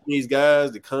saying these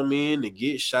guys to come in and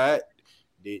get shot,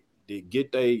 that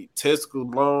get their testicles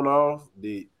blown off,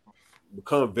 that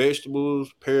become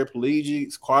vegetables,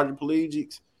 paraplegics,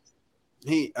 quadriplegics,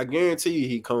 I guarantee you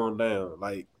he calmed down.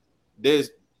 Like,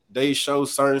 they show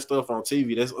certain stuff on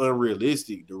TV that's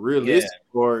unrealistic. The realistic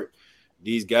part,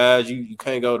 these guys, you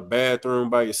can't go to the bathroom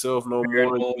by yourself no more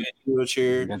in a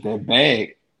wheelchair. Got that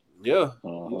bag. Yeah.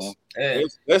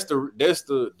 That's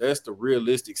the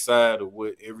realistic side of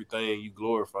what everything you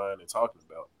glorifying and talking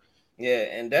about. Yeah,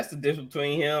 and that's the difference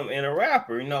between him and a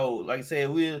rapper. You know, like I said,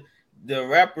 the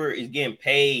rapper is getting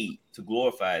paid to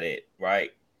glorify that, right?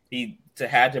 To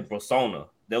have the persona.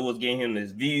 That was getting him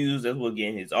his views, that was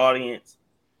getting his audience.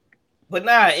 But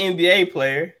not an NBA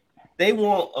player. They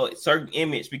want a certain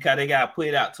image because they got to put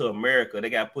it out to America.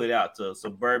 They got to put it out to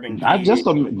suburban Not just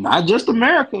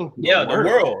America. The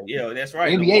world. Yeah, that's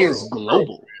right. NBA is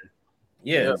global.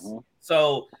 Yes. Yeah.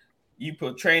 So you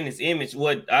portraying this image.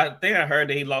 What I think I heard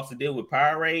that he lost a deal with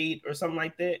Powerade or something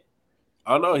like that.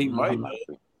 I know he might.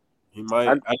 He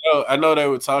might. I know they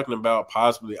were talking about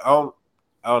possibly. I don't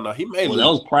know. He may. Well, that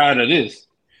was prior to this.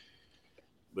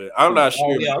 But I'm not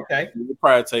sure. Yeah, okay. We'll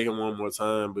probably take him one more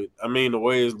time. But I mean, the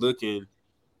way it's looking,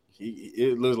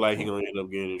 it looks like he's gonna end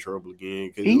up getting in trouble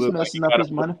again. He's messing up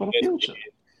his money for the future.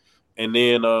 And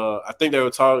then I think they were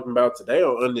talking about today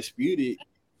on Undisputed,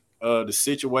 the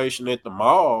situation at the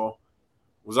mall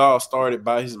was all started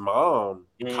by his mom.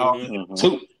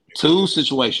 Two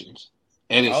situations.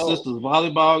 At his Oh. sister's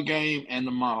volleyball game and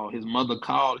the mall, his mother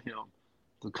called him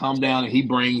to come down, and he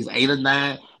brings 8 or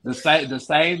 9. The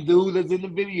same dude that's in the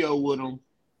video with him,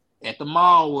 at the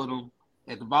mall with him,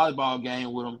 at the volleyball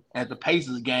game with him, at the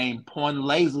Pacers game, pointing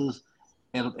lasers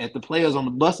at the players on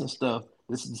the bus and stuff.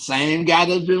 This is the same guy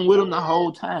that's been with him the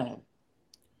whole time.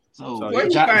 So where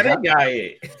you find that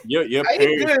guy at? Your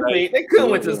parents, they couldn't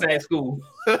went to the same school.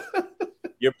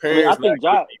 Your parents, I think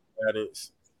Josh.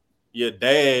 Your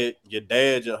dad,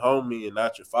 your homie, and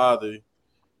not your father.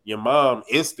 Your mom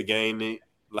instigating it.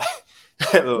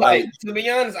 Like to be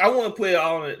honest, I wouldn't put it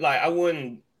on it. Like I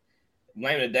wouldn't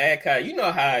blame the dad. Cause you know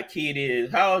how a kid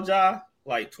is. How old y'all?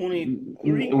 Like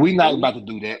 23. We not about to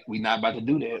do that. We not about to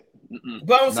do that.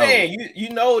 But I'm saying you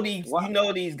know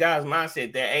these guys'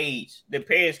 mindset, their age, their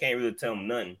parents can't really tell them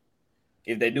nothing.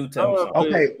 If they do tell them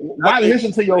something. Okay, why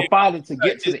listen to your father to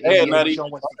get to the NBA?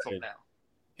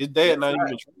 His dad not even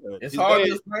trying. It's hard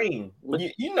to explain.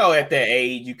 You know, at that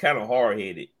age, you kind of hard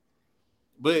headed.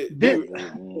 But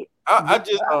I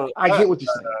just I get what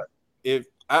you're saying. If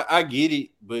I get it,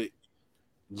 but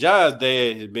Ja's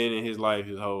dad has been in his life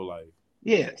his whole life.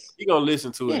 Yes, he gonna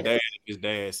listen to his dad if his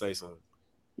dad say something.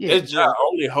 Yeah, that's Ja's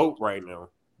only hope right now.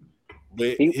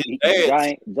 But his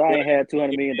dad, Giant had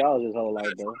 $200 million his whole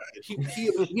life, though. He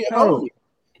a homie.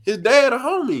 His dad a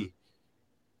homie.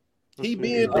 He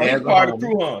being part of the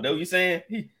crew, huh? That what you saying?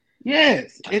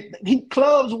 Yes, he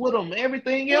clubs with him.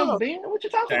 Everything else, Ben. What you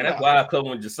talking about? That's why I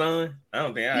clubbing with your son. I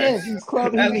don't think. Yes, he's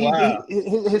clubbing.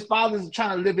 His father's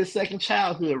trying to live his second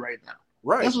childhood right now.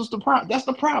 Right. That's what's the problem. That's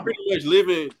the problem.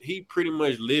 He pretty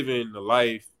much living the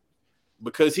life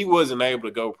because he wasn't able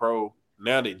to go pro.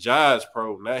 Now that Ja's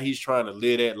pro, now he's trying to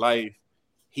live that life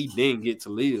he didn't get to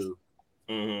live.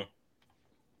 Mm-hmm.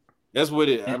 That's what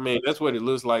it. I mean, that's what it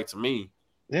looks like to me.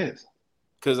 Yes.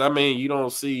 Because, I mean, you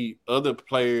don't see other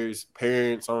players'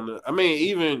 parents on the – I mean,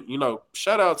 even,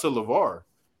 shout out to LeVar.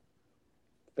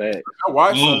 Facts. I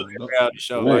watched the reality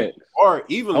show. Like, LeVar,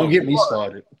 even don't LeVar get me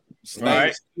started.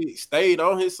 Stayed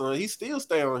on his son. He still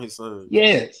stay on his son.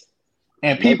 Yes.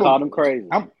 And people called him crazy.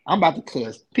 I'm about to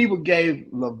cuss. People gave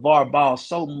LeVar Ball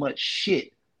so much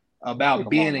shit about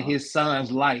being in his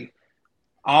son's life.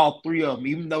 All three of them,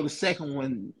 even though the second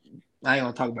one – I ain't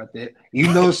gonna talk about that.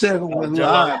 Even though the second one was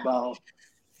eyeball.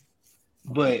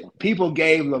 But people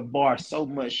gave LeVar so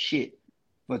much shit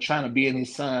for trying to be in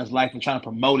his son's life and trying to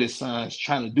promote his sons,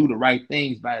 trying to do the right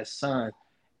things by his son.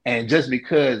 And just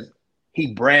because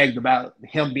he bragged about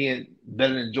him being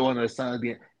better than Jordan or his son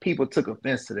being, people took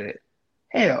offense to that.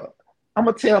 Hell, I'm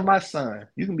gonna tell my son,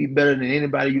 you can be better than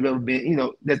anybody you've ever been,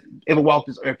 that ever walked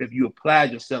this earth if you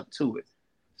applied yourself to it.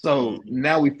 So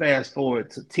now we fast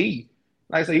forward to T.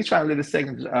 Like I said, he's trying to live his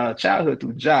second childhood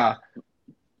through Ja.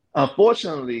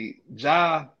 Unfortunately,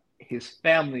 Ja, his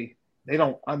family, they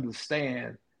don't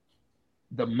understand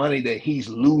the money that he's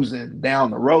losing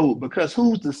down the road, because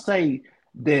who's to say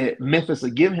that Memphis will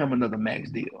give him another max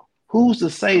deal? Who's to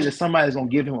say that somebody's going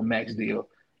to give him a max deal?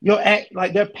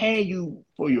 Like they're paying you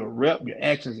for your rep, your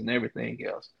actions, and everything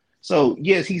else. So,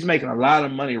 yes, he's making a lot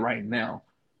of money right now,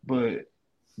 but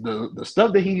the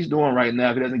stuff that he's doing right now,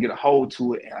 if he doesn't get a hold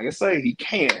to it, and like I say, he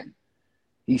can.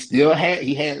 He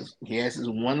has his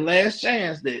one last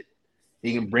chance that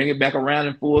he can bring it back around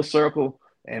in full circle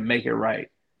and make it right.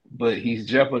 But he's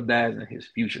jeopardizing his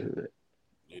futurehood.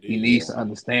 He needs to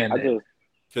understand that.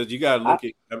 Because you got to look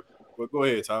at. Well, go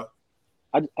ahead, Tom.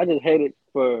 I just hate it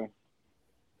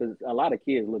because a lot of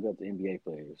kids look up to NBA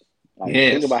players. Like,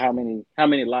 yes. Think about how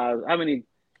many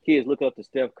kids look up to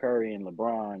Steph Curry and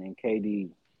LeBron and KD.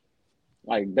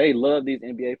 Like, they love these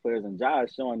NBA players, and Ja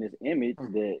is showing this image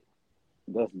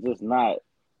that's just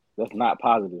not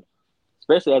positive,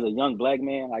 especially as a young black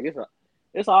man. Like,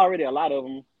 it's already a lot of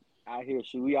them out here.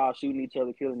 We all shooting each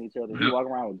other, killing each other. He walk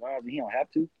around with guns, and he don't have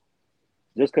to,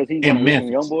 just because he's a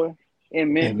young boy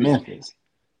in Memphis.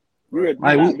 You're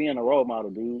not being a role model,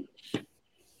 dude.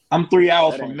 I'm 3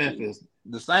 hours from Memphis. True.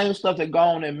 The same stuff that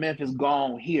gone in Memphis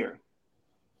gone here.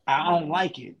 I don't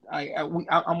like it.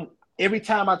 I'm every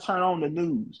time I turn on the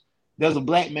news, there's a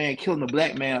black man killing a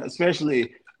black man,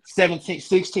 especially 16,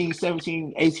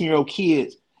 17, 18-year-old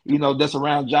kids, that's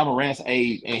around Ja Morant's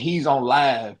age, and he's on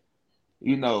live.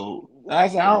 I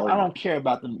say I don't care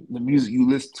about the music you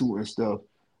listen to and stuff,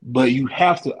 but you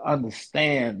have to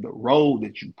understand the role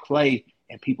that you play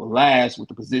in people's lives with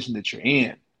the position that you're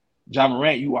in. Ja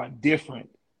Morant, you are different.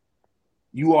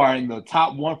 You are in the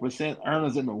top 1%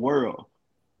 earners in the world.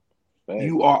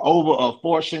 You are over a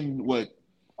Fortune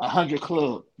 100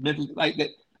 club. Like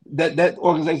that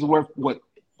organization worth $4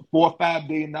 or $5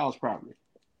 billion probably.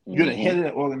 You're the head of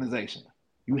that organization.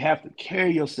 You have to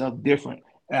carry yourself different.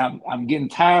 And I'm getting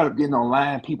tired of getting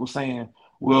online, people saying,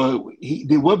 well,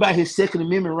 what about his Second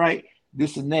Amendment right?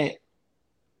 This and that.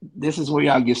 This is where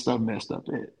y'all get stuff messed up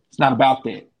at. It's not about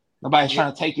that. Nobody's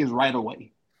trying to take his right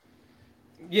away.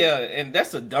 Yeah, and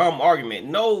that's a dumb argument.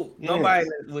 Nobody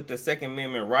with the Second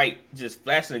Amendment right just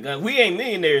flashing a gun. We ain't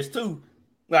millionaires too.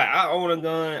 Like, I own a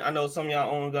gun. I know some of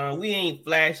y'all own a gun. We ain't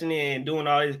flashing it and doing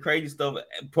all this crazy stuff,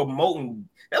 promoting.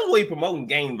 That's what he promoting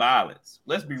gang violence.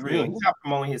 Let's be real. He's not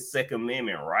promoting his Second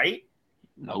Amendment right.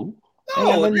 No. Ain't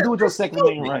got nothing to do with your Second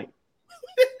Amendment right.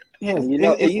 Yes,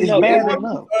 it's bad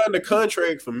enough. Signed a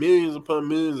contract for millions upon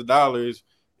millions of dollars,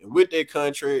 and with that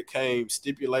contract came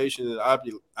stipulations and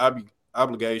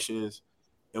obligations,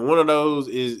 and one of those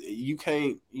is you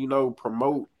can't,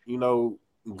 promote,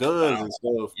 guns and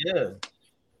stuff. Yeah.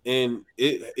 And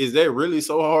is that really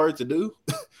so hard to do?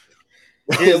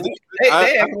 Yeah,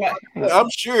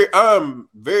 I'm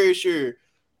very sure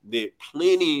that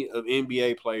plenty of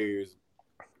NBA players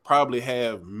probably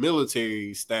have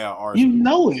military style arsenals. You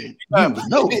know it. On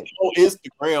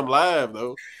Instagram Live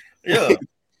though. Yeah.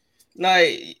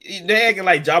 Like they acting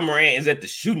like Ja Morant is at the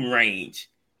shooting range.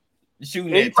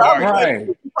 Shooting at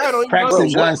target. Right.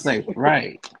 Practicing gun safe.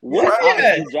 Right.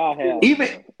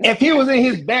 Even if he was in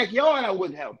his backyard, I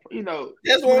wouldn't have,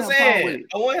 That's what I'm saying.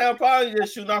 I wouldn't have a problem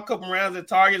just shooting off a couple rounds at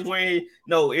targets wearing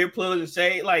earplugs and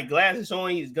shade, like glasses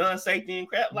showing his gun safety and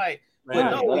crap. Like,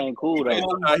 but no, that ain't cool though.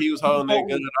 How he was holding that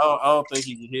gun. I don't think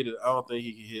he can hit it. I don't think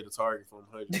he can hit a target from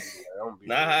 100.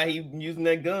 Not how he using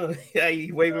that gun. How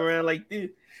he waving around like this.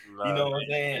 Nah, you know what I'm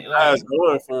saying? Like, it's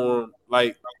going for him.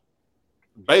 Like,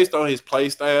 based on his play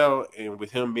style and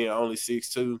with him being only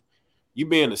 6'2", you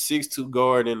being a 6'2"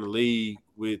 guard in the league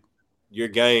with your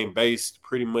game based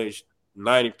pretty much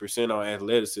 90% on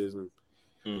athleticism.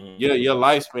 Mm-hmm. Your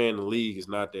lifespan in the league is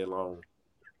not that long.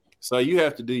 So you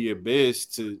have to do your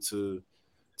best to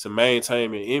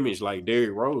maintain an image like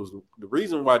Derrick Rose. The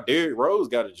reason why Derrick Rose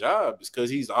got a job is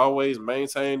because he's always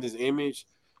maintained his image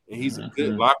and he's a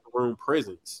good locker room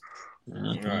presence.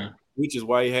 Right. Which is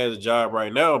why he has a job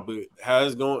right now. But how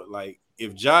it's going, like,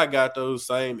 if Ja got those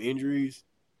same injuries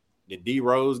that D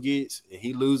Rose gets and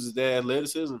he loses that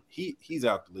athleticism, he's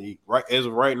out the league. Right as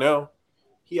of right now,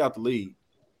 he out the league.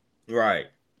 Right.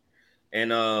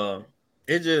 And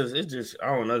it's just I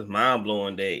don't know, it's mind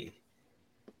blowing that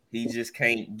he just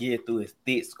can't get through his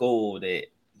thick skull that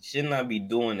he should not be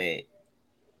doing that.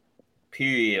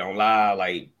 Period on live,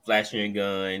 like flashing your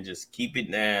gun, just keep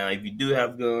it down. If you do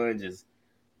have a gun, just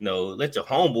let your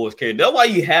homeboys carry. That's why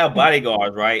you have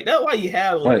bodyguards, right? That's why you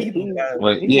have people.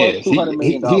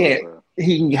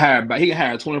 He can hire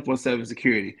 24/7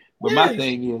 security. But my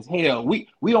thing is, hell, we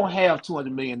don't have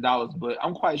 $200 million, but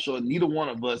I'm quite sure neither one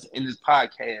of us in this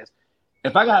podcast,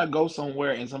 if I gotta go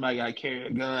somewhere and somebody gotta carry a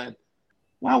gun,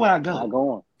 why would I go? Not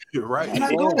going. You're right.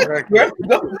 Not going.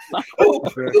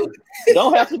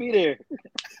 Don't have to be there.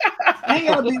 I ain't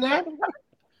gotta be there.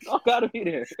 Don't gotta be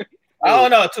there. I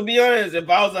don't know. To be honest, if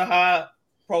I was a high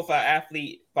profile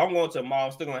athlete, if I'm going to a mall,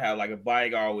 I'm still gonna have like a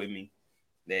bodyguard with me.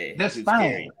 That's fine.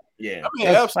 Carrying. Yeah, I mean,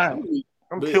 that's absolutely.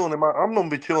 I'm gonna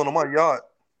be chilling on my yacht.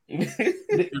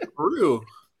 For real.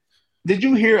 Did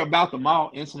you hear about the mall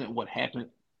incident? What happened?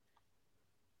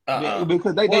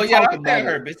 Because they talked about I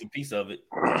heard bits and piece of it.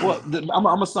 Well, I'm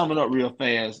gonna sum it up real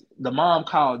fast. The mom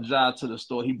called Ja to the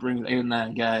store. He brings 8 or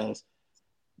 9 guys.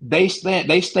 They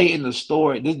stay in the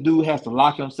store. This dude has to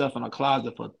lock himself in a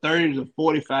closet for 30 to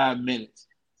 45 minutes.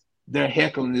 They're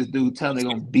heckling this dude, telling they're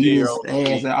gonna beat his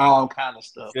ass and all kind of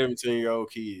stuff.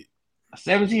 17-year-old kid. A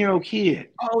 17-year-old kid.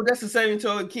 Oh, that's a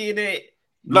 17-year-old kid that.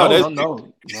 No. That's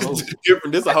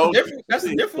different. That's a whole different. That's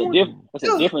a different. That's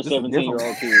a different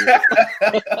 17-year-old kid.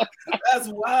 That's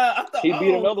wild. He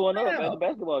beat another one up at the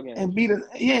basketball game. And beat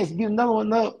another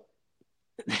one up.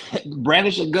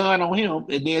 Brandish a gun on him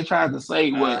and then tried to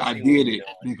say, I did it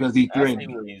because he threatened. I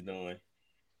see what he's doing.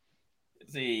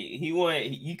 See,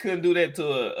 he couldn't do that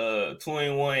to a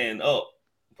 21 and up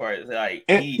part. Like,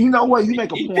 you know what? You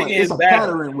make a point. It's a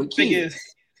pattern with kids.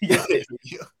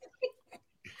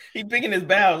 He picking his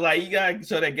battles. Like, you gotta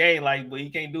show that game, like, but he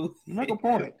can't do. You make a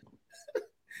point.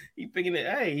 He picking it.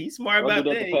 Hey, he's smart about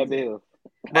that.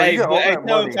 Hey,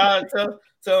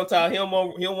 tell him he don't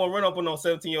want to run up on no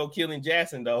 17-year-old killing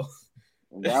Jackson though.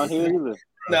 Down here either.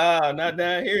 Nah, not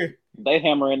down here. They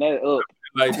hammering that up.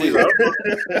 Like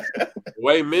the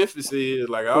way Memphis is,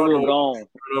 like I don't know, run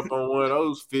up on one of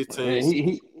those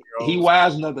 15. He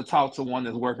wise enough to talk to one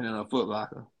that's working in a Foot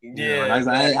Locker. Yeah,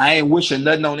 I ain't wishing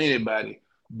nothing on anybody,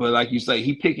 but like you say,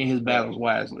 he picking his battles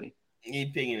wisely. He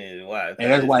picking it wisely,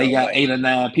 and that's why he got 8 or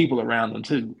 9 people around him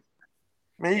too.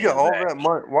 Man, you got all that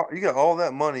money. You got all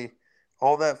that money,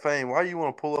 all that fame. Why do you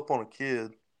want to pull up on a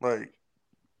kid? Like,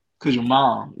 cause your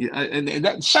mom. Yeah, and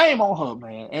that shame on her,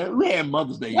 man. And we had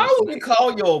Mother's Day. Why would you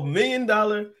call your millionaire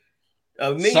dollar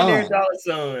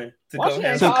son to come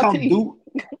have to come do?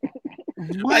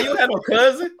 Like, you don't have no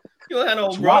cousin. You don't have no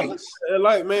brother.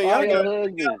 Like, man, y'all got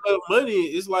enough money.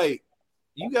 It's like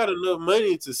you got enough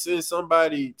money to send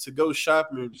somebody to go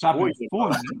shopping for you.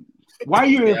 Why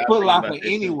you in Foot Locker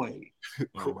anyway?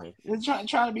 You're trying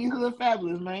to be hood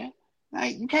fabulous, man.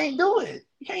 Like, you can't do it.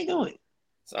 You can't do it.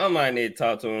 Somebody need to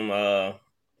talk to him.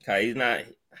 Cause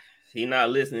he's not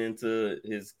listening to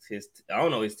his. I don't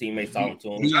know his teammates talking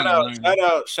to him.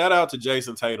 Shout out to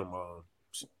Jason Tatum.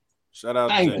 Shout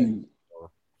out to Jason.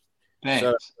 Shout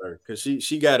out to her, because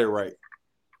she got it right.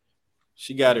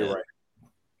 She got it right.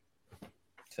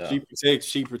 So.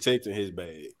 She protected his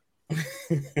bag.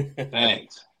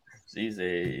 Thanks. She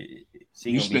said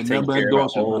she you gonna be taking care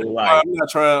of her whole life.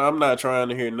 I'm not trying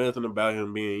to hear nothing about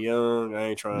him being young. I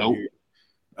ain't trying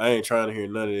to hear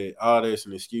none of that. All that's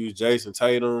an excuse. Jason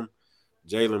Tatum,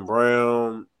 Jaylen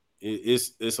Brown.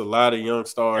 It's a lot of young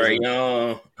stars. Very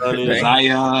young.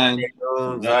 Zion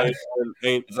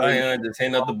just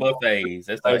hitting up the buffets.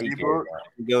 That's all he cares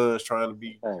about. Guns trying to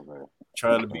be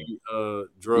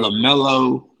drug.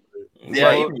 LaMelo.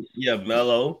 Yeah,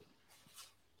 Melo.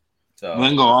 So we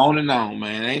can go on and on,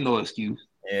 man. Ain't no excuse.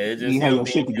 Yeah, just you have your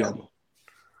shit together.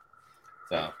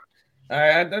 So, all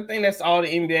right, I think that's all the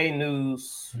NBA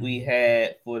news we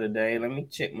had for today. Let me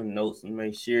check my notes and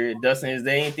make sure. Dustin, is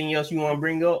there anything else you want to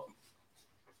bring up?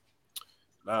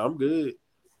 Nah, I'm good.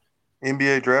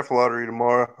 NBA draft lottery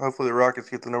tomorrow. Hopefully the Rockets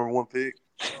get the number 1 pick.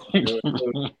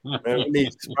 Man, we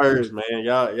need Spurs, man.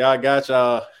 Y'all got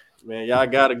y'all. Man, y'all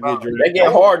got a good draft. They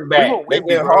get Harden back. They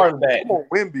get Harden back. Come on,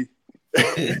 Wemby.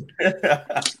 Man,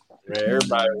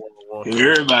 everybody want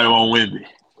Wemby.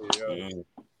 Yeah.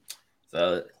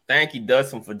 So thank you,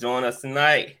 Dustin, for joining us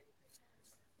tonight.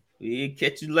 We'll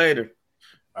catch you later.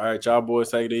 All right, y'all boys,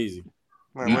 take it easy.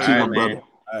 You too, my brother.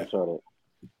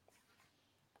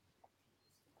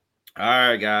 All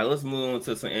right, guys, let's move on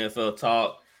to some NFL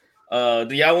talk.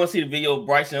 Do y'all want to see the video of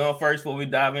Bryce Young first before we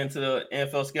dive into the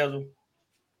NFL schedule?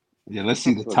 Yeah, let's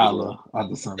see the Tyler of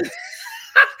the summer.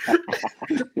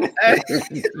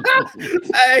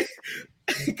 Hey,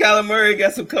 Kyler Murray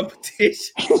got some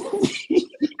competition.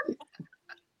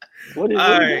 What is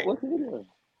all it? Right. What's it doing?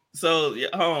 So,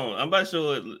 hold on. I'm about to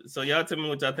show it. So, y'all tell me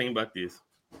what y'all think about this.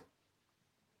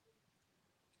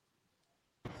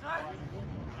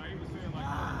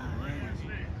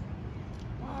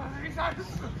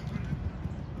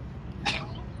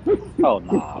 Oh,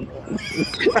 nah, bro. He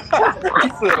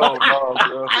said, oh, no,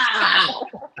 bro.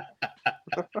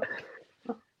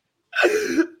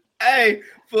 Hey,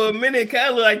 for a minute, kind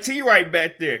of look like T right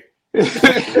back there.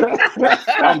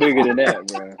 I'm bigger than that,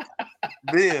 bro.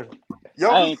 Ben,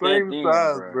 y'all the same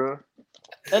size, bro.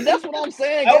 And that's what I'm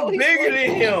saying. I'm bigger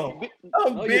than him.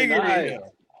 I'm bigger than him.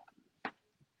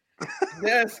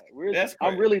 That's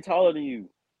I'm really taller than you.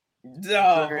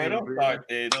 No, bro, don't start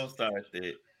that. Don't start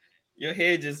that. Your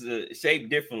head just shaped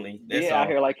differently. That's all. Out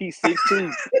here like he's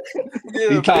 6'2".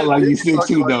 He talk like he's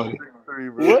 6'2", though.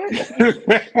 What?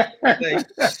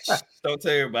 Don't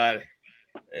tell everybody.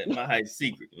 My height's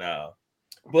secret now.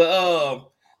 But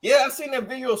yeah, I seen that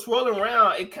video swirling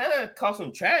around. It kind of caused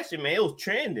some traction, man. It was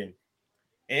trending.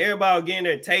 And everybody was getting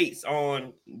their takes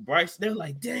on Bryce. They're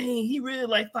like, dang, he really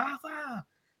like 5'5".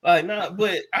 Like, nah,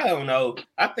 but I don't know.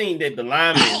 I think that the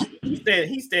lineman,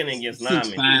 he's standing against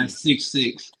linemen. 6'5",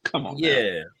 6'6". Come on. Yeah,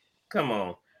 man. Come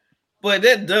on. But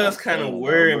that does kind of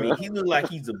worry me. He look like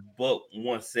he's a buck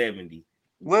 170.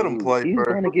 Let him play, bro.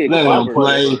 Let him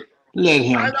play. Let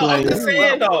him play. I'm just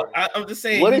saying, though. I'm just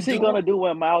saying. What is he gonna do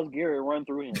when Myles Garrett run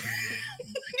through him?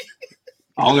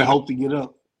 I only hope to get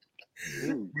up.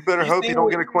 You better hope you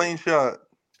don't get a clean shot.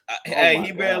 Hey,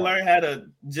 he better learn how to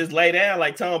just lay down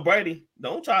like Tom Brady.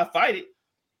 Don't try to fight it.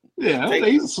 Yeah,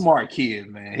 he's a smart kid,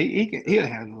 man. He'll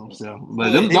handle himself.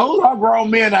 But those are grown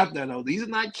men out there, though. These are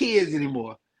not kids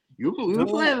anymore. You're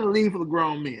playing the league for the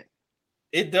grown men.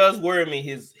 It does worry me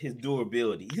his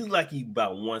durability. He's like he's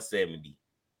about 170.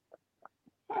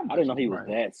 I didn't know he was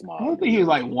that small. I don't think he was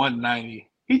like 190.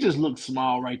 He just looked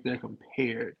small right there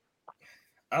compared.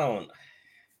 I don't know.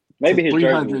 Maybe his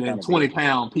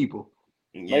 320-pound people.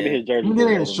 Yeah. Maybe his jersey.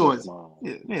 They're in shorts.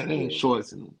 Yeah, they're in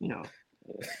shorts, and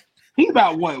he's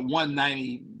about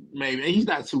 190 maybe. He's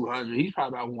not 200. He's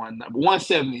probably about 190.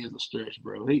 170 is a stretch,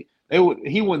 bro. He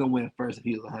wouldn't have went first if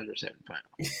he was 170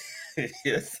 pounds.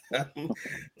 Yes,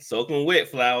 soaking wet,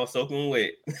 Flower. Soaking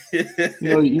wet.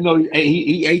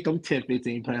 He ate them 10,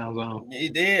 15 pounds on. He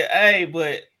did. Hey,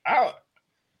 but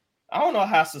I don't know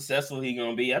how successful he's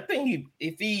gonna be. I think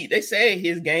they say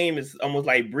his game is almost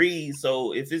like Breeze.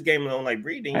 So if his game is on like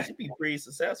Breeze, then he should be pretty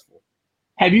successful.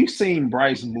 Have you seen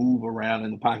Bryce move around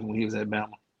in the pocket when he was at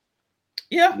Bama?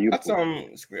 Yeah, I saw him.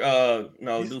 Do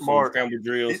some scramble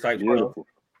drills type stuff.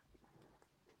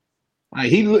 Like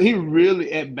he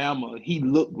really at Bama. He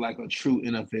looked like a true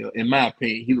NFL. In my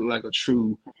opinion, he looked like a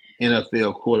true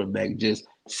NFL quarterback, just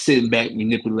sitting back,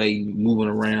 manipulating, moving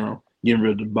around, getting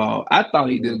rid of the ball. I thought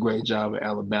he did a great job at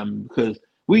Alabama because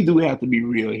we do have to be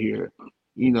real here.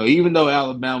 You know, even though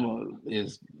Alabama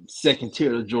is second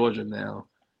tier to Georgia now,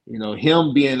 you know,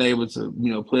 him being able to,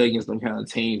 you know, play against them kind of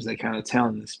teams, that kind of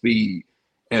talent and speed,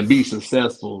 and be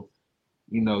successful,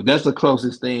 you know, that's the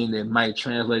closest thing that might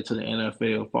translate to the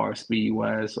NFL far speed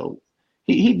wise. So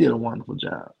he did a wonderful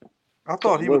job. I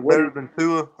thought he was better than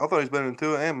Tua. I thought he was better than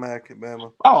Tua and Mac at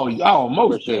Bama. Oh,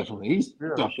 most definitely. He's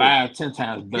 5-10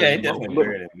 times better. Yeah, definitely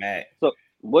better than Mac. So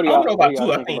what do y'all? I don't know about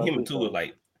Tua. I think him and Tua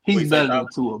like he's better than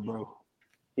Tua, bro.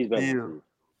 He's better than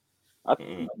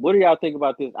Tua. What do y'all think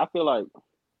about this? I feel like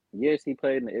yes, he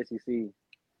played in the SEC,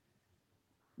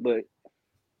 but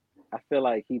I feel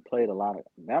like he played a lot of.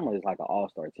 Bama is like an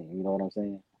all-star team. You know what I'm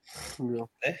saying?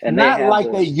 Yeah. And not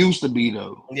like they used to be,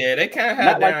 though. Yeah, they kind of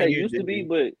not like they used to be,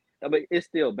 but it's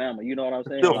still Bama. You know what I'm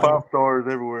saying? Still 5 stars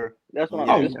everywhere. That's what I'm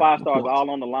saying. It's 5 stars all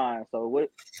on the line. So what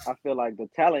I feel like the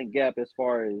talent gap as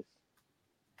far as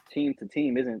team to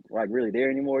team isn't like really there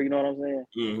anymore. You know what I'm saying?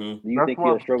 Mm-hmm. Do you think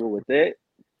he'll struggle with that?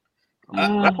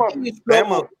 That's why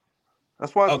Bama.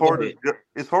 That's why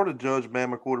it's hard to judge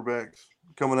Bama quarterbacks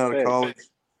coming out of college,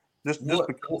 just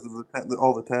because of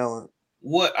all the talent.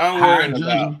 What I'm worrying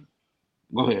about.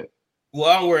 Go ahead.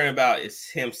 What I'm worrying about is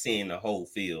him seeing the whole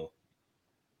field.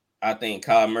 I think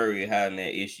Kyle Murray having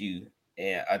that issue,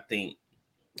 and I think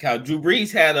Drew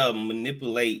Brees had to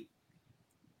manipulate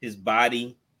his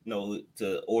body, you know,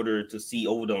 to order to see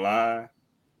over the line.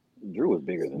 Drew was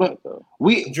bigger than that, though.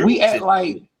 We act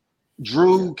like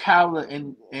Drew,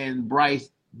 Kyler, and Bryce.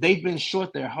 They've been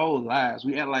short their whole lives.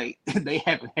 We act like they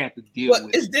haven't had to deal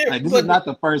with it. Like, this is not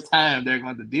the first time they're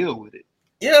going to deal with it.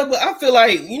 Yeah, but I feel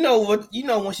like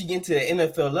once you get into the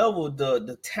NFL level,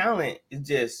 the talent is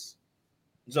just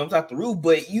jumps out the roof.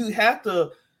 But you have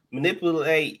to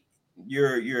manipulate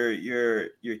your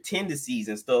tendencies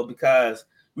and stuff, because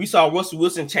we saw Russell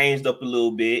Wilson changed up a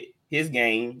little bit his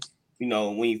game. You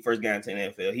know, when he first got into the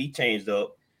NFL, he changed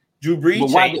up. Drew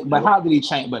Brees changed. How did he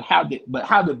change? But how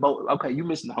did both? Okay, you're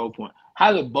missing the whole point.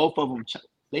 How did both of them change?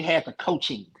 They had the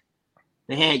coaching.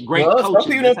 They had great coaching. Some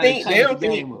people don't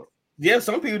think. Yeah,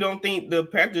 some people don't think the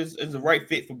Panthers is the right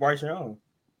fit for Bryce Young.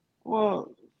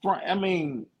 Well, I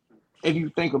mean, if you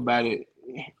think about it,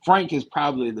 Frank is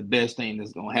probably the best thing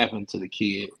that's going to happen to the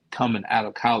kid coming out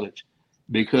of college,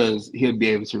 because he'll be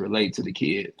able to relate to the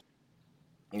kid.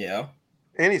 Yeah.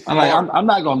 And he's I'm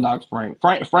not going to knock Frank.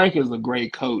 Frank is a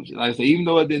great coach. Like I said, even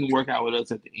though it didn't work out with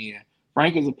us at the end,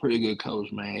 Frank is a pretty good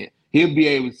coach, man. He'll be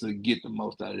able to get the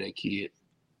most out of that kid.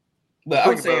 But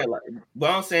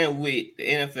I'm saying with the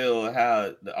NFL,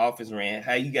 how the offense ran,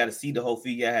 how you got to see the whole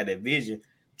field, you got to have that vision.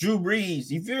 Drew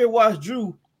Brees, if you ever watched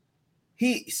Drew,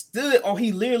 he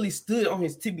literally stood on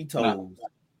his tippy toes.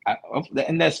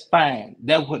 And that's fine.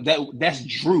 That's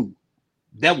Drew.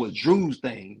 That was Drew's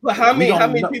thing. But how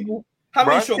many people? How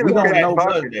many short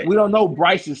quarterbacks? We don't know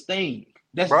Bryce's thing.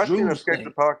 That's Bryce Drew's can escape thing.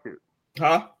 the pocket.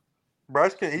 Huh?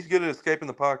 Bryce he's good at escaping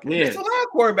the pocket. Yeah. There's a lot of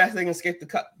quarterbacks that can escape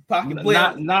the pocket.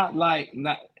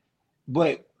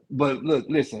 But look,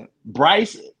 listen.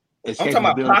 Bryce. I'm talking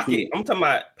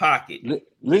about pocket.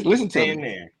 Listen to me.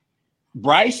 There.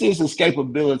 Bryce's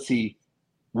escapability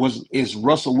is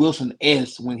Russell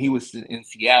Wilson-esque when he was in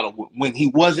Seattle, when he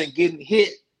wasn't getting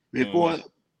hit. Before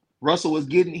Russell was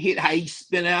getting hit, how he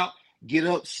spin out, get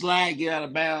up, slide, get out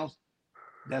of bounds.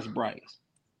 That's Bryce.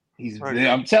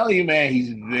 I'm telling you, man,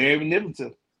 he's very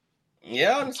manipulative.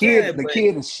 Yeah, I understand. The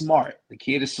kid is smart. The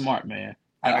kid is smart, man.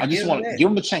 I just want to give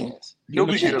him a chance.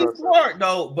 He's smart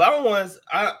though, but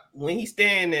when he's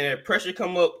standing there, pressure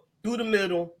come up through the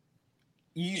middle.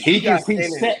 He sat in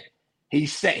it. I'm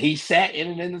saying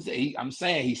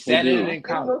he sat in it in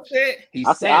college.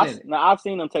 I've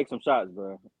seen him take some shots,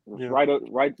 bro. Yeah. Right up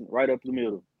the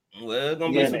middle. Well, it's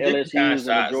gonna be some different kind of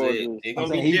shots. It's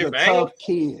gonna be different. He's a tough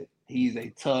kid. He's a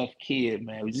tough kid,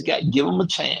 man. We just got to give him a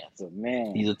chance.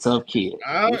 Man, he's a tough kid.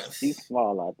 He's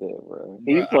small out there, bro.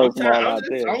 He's so small out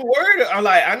there. I'm worried.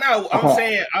 I'm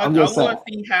saying I want to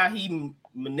see how he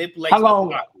manipulates. How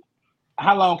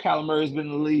long Kyler Murray's been in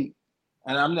the league?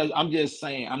 And I'm just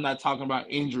saying, I'm not talking about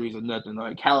injuries or nothing.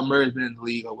 Like, Kyler Murray's been in the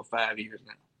league over 5 years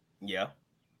now. Yeah.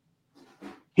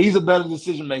 He's a better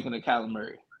decision maker than Kyler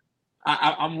Murray.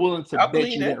 I'm willing to bet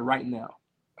you that right now.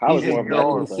 Kyler's He's more a of an better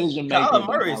athlete, though. decision maker Kyler than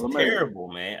Murray is Kyler Murray. terrible,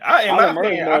 man. In Kyler my Murray's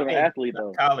opinion, more I of an think athlete,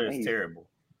 though. Kyler is terrible.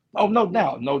 Oh, no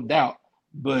doubt.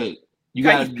 But you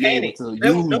got to He's be able panicked. to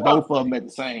use both of them at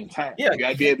the same time. Yeah, You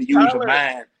got to be able to use your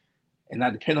mind and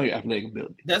not depend on your athletic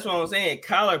ability. That's what I'm saying.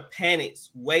 Kyler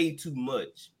panics way too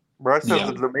much. Bryce has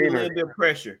the A demeanor. little bit of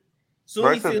pressure. Soon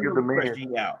as he Bryce has feels good the pressure,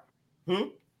 demeanor. he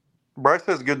out. Bryce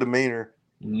has good demeanor.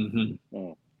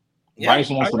 Mm-hmm. Yeah, Bryce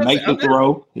wants to make the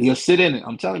throw. He'll sit in it.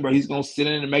 I'm telling you, bro, he's going to sit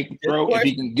in it and make the throw. If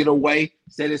he can get away,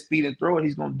 set his feet and throw it,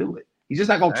 he's going to do it. He's just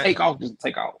not going to take off.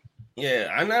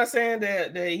 Yeah, I'm not saying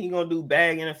that he's going to do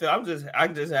bad NFL. I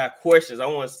just have questions. I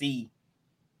want to see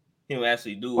him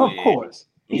actually do it. Of course.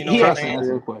 You know he what has I'm to saying?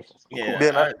 answer questions. Yeah,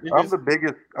 Ben,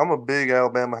 I'm a big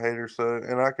Alabama hater,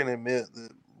 and I can admit that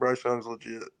Bryce Young's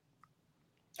legit.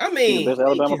 I mean, the best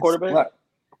Alabama quarterback.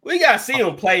 We gotta see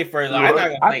him play first.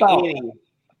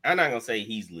 I'm not gonna say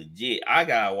he's legit. I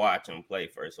gotta watch him play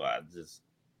first. So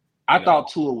I thought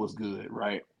Tua was good,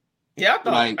 right? Yeah,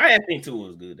 I didn't think Tua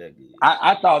was good that good.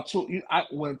 I thought Tua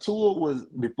when Tua was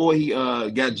before he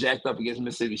got jacked up against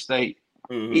Mississippi State,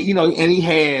 and he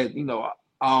had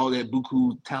all that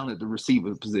buku talent at the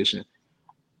receiver position.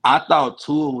 I thought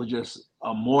Tua was just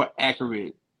a more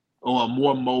accurate or a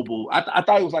more mobile. I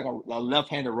thought he was like a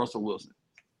left-handed Russell Wilson,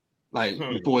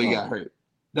 before he got hurt.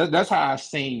 That's how I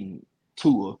seen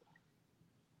Tua.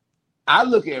 I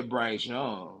look at Bryce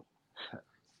Young.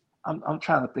 I'm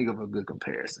trying to think of a good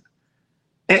comparison.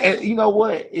 And you know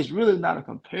what? It's really not a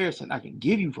comparison I can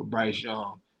give you for Bryce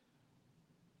Young.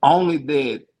 Only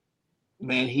that,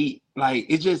 man,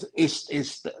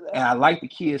 it's and I like the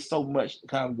kid so much.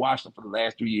 Kind of watched him for the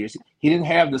last 3 years. He didn't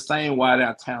have the same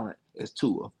wideout talent as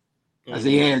Tua. As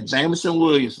he had Jameson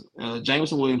Williams,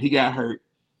 he got hurt.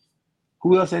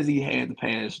 Who else has he had the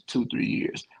past 2-3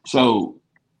 years? So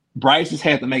Bryce has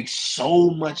had to make so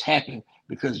much happen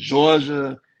because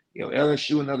Georgia,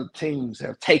 LSU and other teams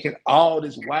have taken all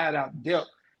this wideout depth.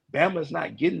 Bama's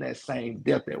not getting that same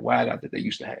depth at wideout that they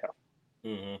used to have.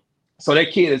 Mm-hmm. So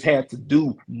that kid has had to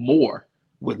do more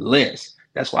with less.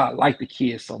 That's why I like the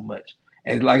kid so much.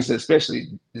 And like I said,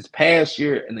 especially this past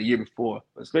year and the year before,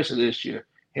 but especially this year,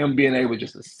 him being able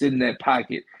just to sit in that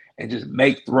pocket and just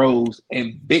make throws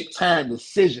and big-time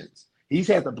decisions. He's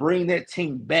had to bring that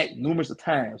team back numerous of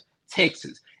times.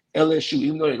 Texas, LSU,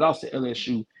 even though they lost to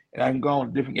LSU, and I can go on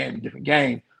a different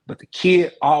game, but the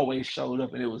kid always showed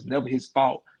up, and it was never his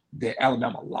fault that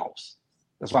Alabama lost.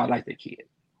 That's why I like that kid.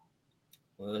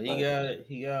 Well, he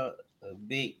got a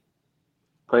big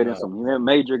played in some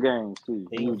major games too.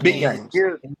 Big games.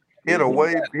 He has a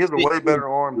way better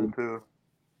arm than Tua.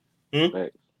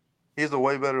 Right. He has a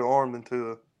way better arm than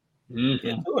Tua. Mm-hmm.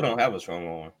 Yeah, Tua don't have a strong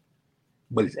arm,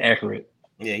 but he's accurate.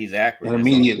 Yeah, he's accurate. And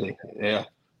immediately,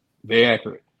 very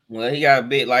accurate. Well, he got a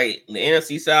bit like the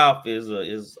NFC South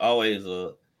is always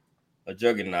a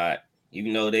juggernaut,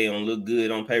 even though they don't look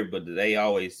good on paper, but they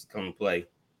always come to play.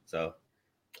 So,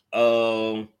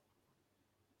 NFL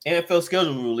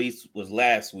schedule release was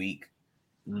last week.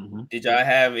 Mm-hmm. Did y'all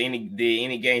have any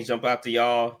games jump out to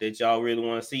y'all that y'all really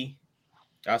want to see?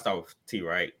 I'll start with T.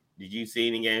 Right? Did you see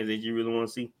any games that you really want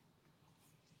to see?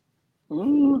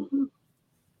 Mm-hmm.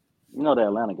 The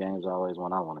Atlanta games are always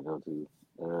one I want to go to.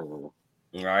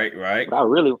 Right. But I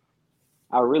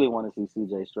really want to see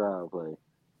CJ Stroud play.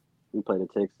 We play the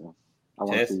Texans. I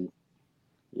want to see.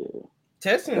 Yeah.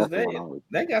 Texans,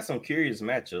 they got some curious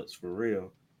matchups for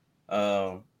real.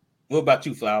 What about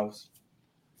you, Flowers?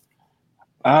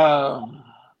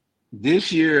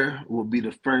 This year will be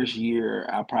the first year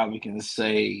I probably can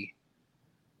say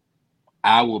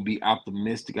I will be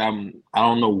optimistic. I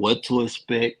don't know what to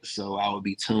expect, so I will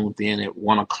be tuned in at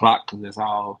 1:00 because that's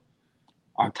all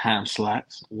our time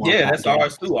slots. Yeah, that's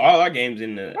ours too. All our games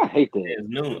in the I hate that. is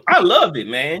noon. I loved it,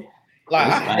 man. Like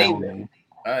That's I hate man.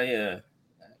 Yeah.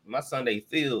 My Sunday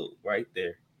field right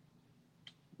there.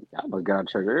 I must got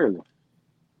to church early.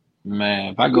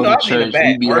 Man, if I go to church,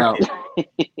 we be out.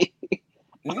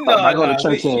 I go to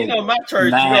church my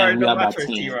church. 9, You already know my about church,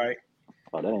 10. T, right?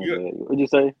 Oh, that ain't bad. What'd you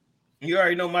say? You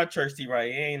already know my church, T, right?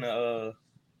 It ain't a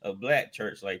black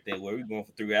church like that where we going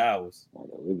for 3 hours.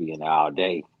 We be in there all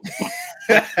day.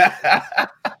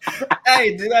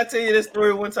 Hey, did I tell you this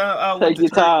story one time? Take your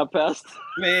time, Pastor.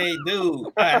 Man, dude,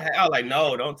 I was like,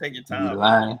 no, don't take your time. You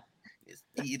lying?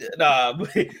 Nah, but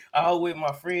I was with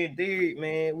my friend Derek,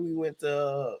 man.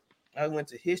 I went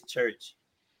to his church.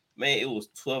 Man, it was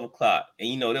 12 o'clock,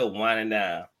 and they were winding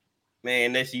down.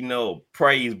 Man,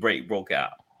 praise break broke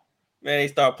out. Man, they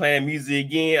start playing music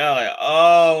again. I was like,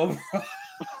 oh,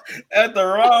 at the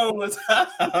wrong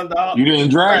time, dog. You didn't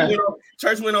drive.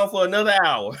 Church went on for another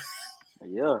hour.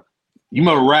 Yeah. You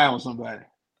must ride with somebody.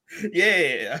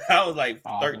 Yeah, I was like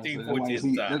 13,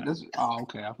 14 at the time.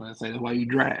 Okay. I'm going to say that's why you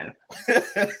drive.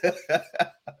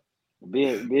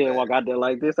 Being walk out there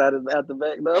like this out the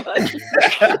back though.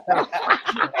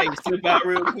 Hey, slip out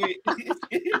real quick.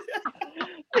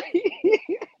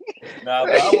 Nah,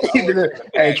 but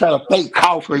hey, try to fake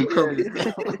cough for you.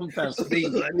 I'm trying to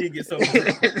sneeze. I need to get some.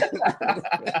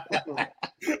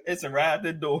 It's around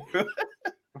the door.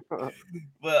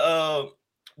 But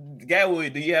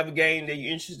Gatwood, do you have a game that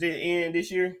you're interested in this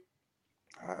year?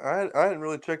 I hadn't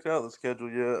really checked out the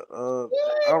schedule yet. I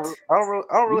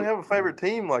don't really have a favorite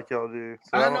team like y'all do.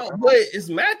 So I know, but it's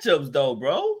matchups though,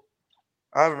 bro.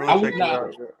 I haven't really checked it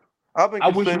out yet. I've been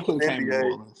consumed with the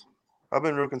NBA. I've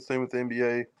been real consumed with the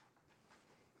NBA.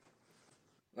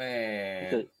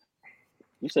 Man,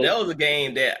 that was a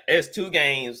game that there's two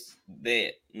games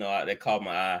that that caught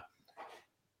my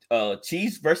eye.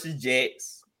 Chiefs versus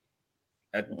Jets.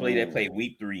 I played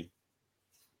week 3.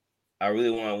 I really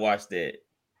want to watch that.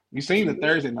 You seen the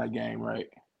Thursday night game, right?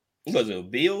 Was it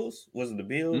Bills? Was it the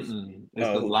Bills? It's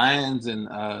the Lions and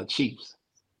Chiefs.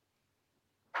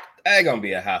 That's gonna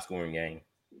be a high scoring game.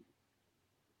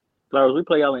 Flowers, we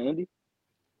play y'all in Indy?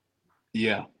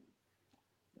 Yeah.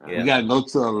 We gotta go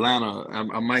to Atlanta.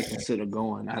 I might consider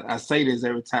going. I say this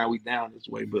every time we down this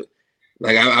way, but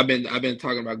like I've been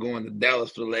talking about going to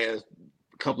Dallas for the last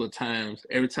couple of times.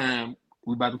 Every time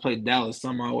we about to play Dallas,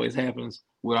 something always happens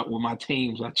with my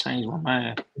teams. I change my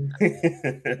mind. We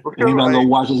about to go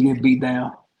watch us get beat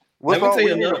down. We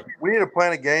need to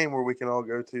plan a game where we can all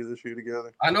go to this year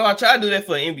together. I know I tried to do that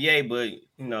for NBA, but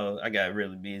I got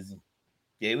really busy.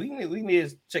 Yeah, we need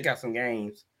to check out some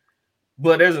games.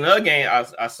 But there's another game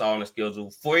I saw on the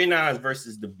schedule: 49ers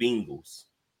versus the Bengals.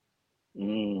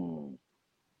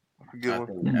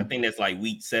 I think that's like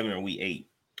week 7 or week 8.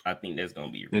 I think that's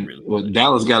gonna be really. Well, good.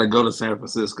 Dallas got to go to San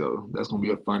Francisco. That's gonna be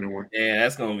a funny one. Yeah,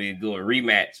 that's gonna be a good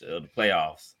rematch of the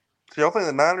playoffs. So y'all think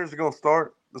the Niners are gonna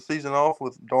start the season off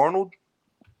with Darnold?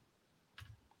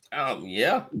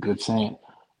 Yeah. Good saying.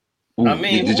 I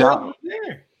mean, did y'all?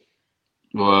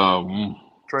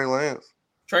 Trey Lance.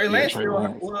 Trey Lance.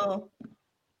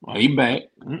 Well, he back.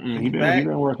 He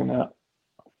been working out.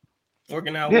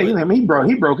 Working out. Yeah, he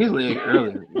broke his leg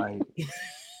earlier. Like,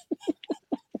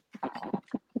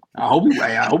 I hope he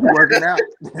working out.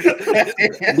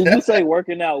 Did you say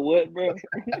working out what, bro?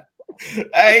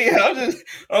 Hey,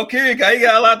 I'm curious. He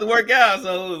got a lot to work out.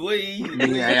 So I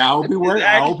hope he working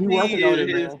on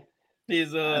it, man.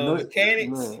 His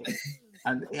mechanics.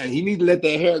 He need to let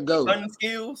that hair go. Hunting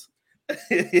skills.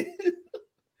 What's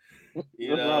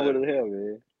wrong with his hair,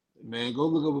 man? Man, go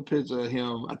look up a picture of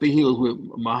him. I think he was with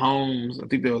Mahomes. I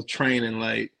think they was training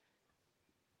like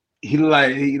he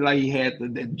had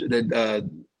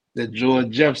the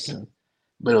George Jefferson,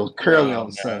 but it was curly on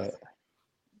the side.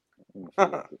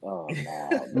 Oh no!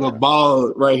 Little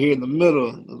ball right here in the middle.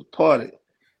 It was parted.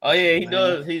 Oh yeah, he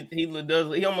does. He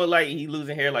does. He almost like he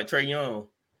losing hair like Trae Young.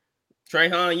 Trae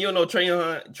Young, you don't know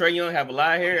Trae Young have a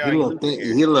lot of hair. He a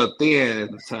little thin at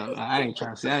the time. I ain't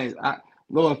trying to say.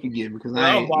 Lord forgive me because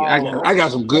I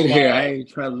got some good hair. I ain't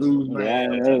trying to lose my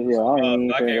hair. I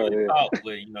can't really talk,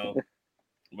 but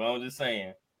but I'm just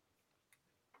saying.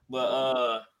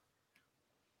 But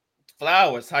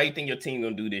Flowers, how you think your team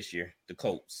gonna do this year? The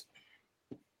Colts.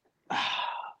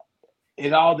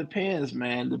 It all depends,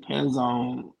 man. Depends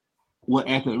on what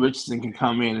Anthony Richardson can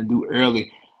come in and do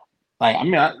early. Like, I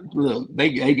mean, look,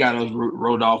 they got us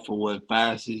rolled off for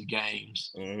 5-6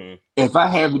 games. Mm-hmm. If I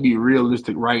have to be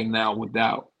realistic right now,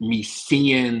 without me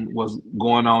seeing what's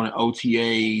going on in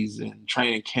OTAs and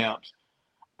training camps,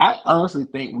 I honestly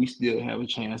think we still have a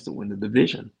chance to win the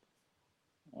division.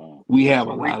 We have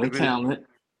a lot of talent.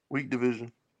 Weak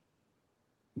division.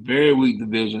 Very weak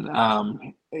division.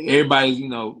 Everybody's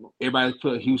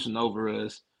put Houston over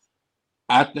us.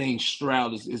 I think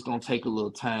Stroud is going to take a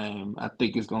little time. I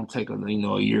think it's going to take a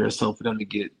year or so for them to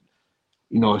get,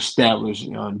 established.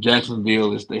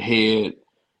 Jacksonville is the head.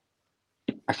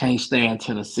 I can't stand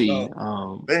Tennessee.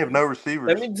 They have no receivers.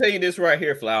 Let me tell you this right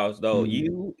here, Flowers. Though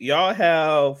y'all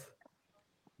have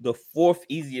the 4th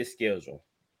easiest schedule.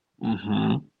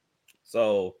 Mm-hmm.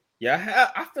 So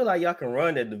I feel like y'all can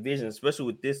run that division, especially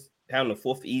with this having the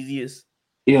 4th easiest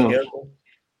schedule.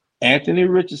 Anthony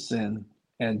Richardson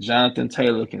and Jonathan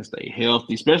Taylor can stay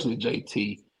healthy, especially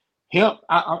JT.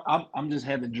 I'm just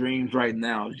having dreams right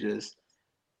now. Just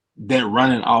that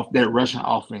rushing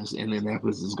offense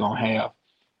Indianapolis is gonna have.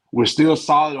 We're still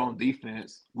solid on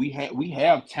defense. We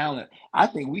have talent. I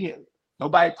think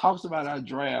nobody talks about our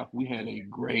draft. We had a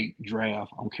great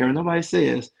draft. I don't care what nobody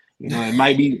says. It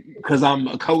might be because I'm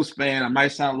a Colts fan. I might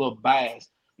sound a little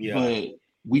biased, but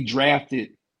we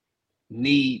drafted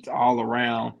needs all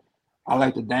around. I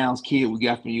like the Downs kid we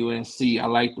got from UNC. I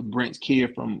like the Brents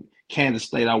kid from Kansas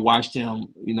State. I watched him,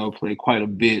 play quite a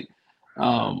bit.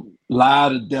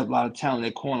 Lot of depth, a lot of talent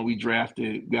at corner we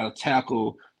drafted. We got a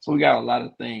tackle. So we got a lot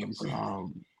of things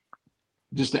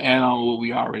just to add on what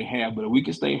we already have. But if we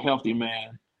can stay healthy,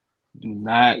 man, do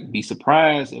not be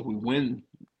surprised if we win.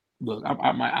 Look,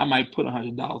 I might put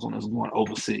 $100 on us going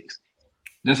over 6.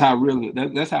 That's how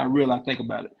real I think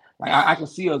about it. Like I can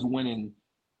see us winning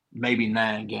maybe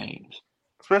 9 games,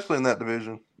 especially in that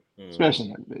division.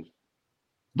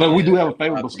 But we do have a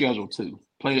favorable schedule too.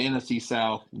 Play the NFC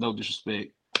South. No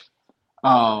disrespect.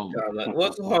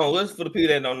 What's for the people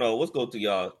that don't know? Let's go to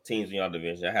y'all teams in y'all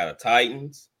division. I had the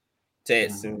Titans,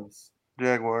 Texans,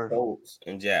 Jaguars, Colts,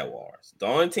 and Jaguars. The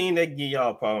only team that give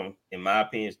y'all a problem, in my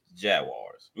opinion, is the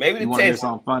Jaguars. Maybe the Texans. You want to hear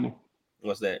something funny?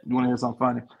 What's that? You want to hear something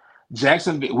funny?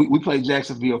 Jacksonville. We played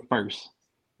Jacksonville first.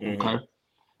 Mm-hmm. Okay.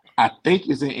 I think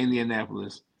it's in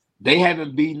Indianapolis. They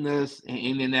haven't beaten us in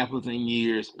Indianapolis in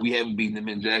years. We haven't beaten them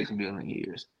in Jacksonville in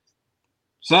years.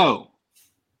 So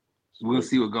we'll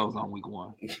see what goes on week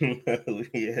 1. Yeah,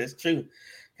 it's true.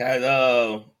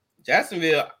 Because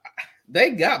Jacksonville,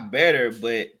 they got better,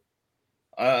 but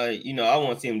I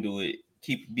want to see them do it.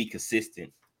 Be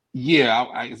consistent. Yeah,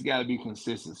 it's got to be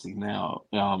consistency now.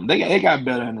 They got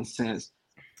better in a sense,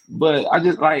 but I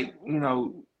just like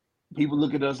people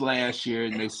look at us last year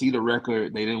and they see the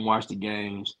record. They didn't watch the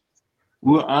games.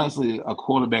 We were honestly a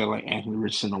quarterback like Anthony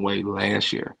Richardson away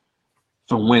last year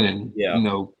from winning,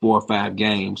 4 or 5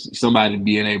 games. Somebody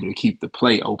being able to keep the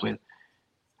play open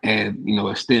and,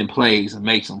 extend plays and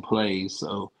make some plays.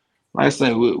 So, like I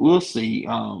say, we'll see.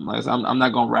 I'm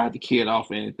not going to ride the kid off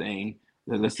or anything.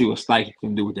 Let's see what Steichen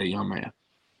can do with that young man.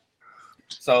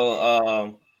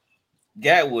 So,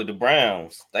 Gatwood, the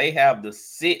Browns, they have the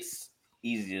 6th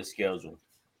easiest schedule.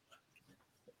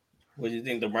 What do you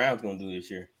think the Browns going to do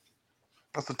this year?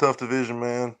 That's a tough division,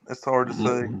 man. It's hard to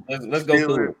say. Let's go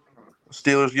through it.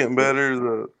 Steelers getting better,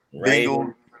 the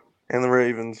Bengals and the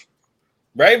Ravens.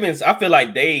 Ravens, I feel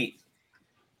like they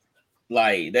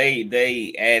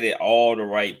added all the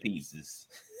right pieces.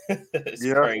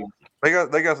 Crazy. They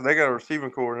got a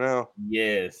receiving core now.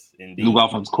 Yes, indeed. New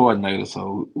offensive coordinator,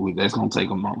 so that's gonna take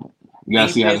a moment. You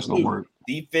gotta see how it's gonna work.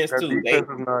 Defense too. Defense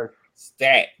is nice.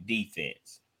 Stat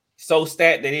defense. So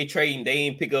stat that they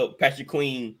ain't pick up Patrick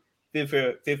Queen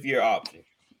fifth year option.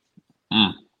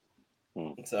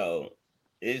 So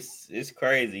it's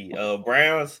crazy.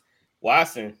 Browns,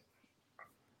 Watson.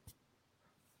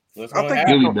 What's going to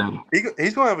happen?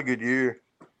 He's going to have a good year.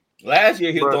 Last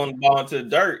year he was throwing the ball into the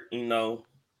dirt.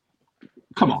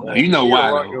 Come on, you know why?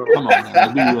 Come on, man.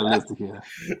 Let's be realistic here.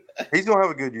 He's going to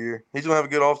have a good year. He's going to have a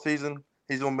good offseason.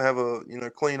 He's going to have a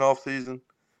clean offseason.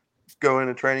 Go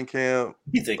into training camp.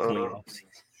 He's a clean offseason.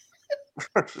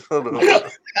 Shut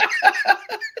up.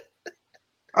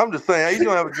 I'm just saying he's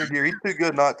gonna have a good year. He's too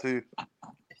good not to.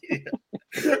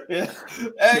 Yeah.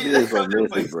 Bro.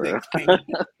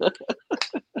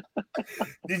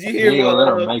 Did you hear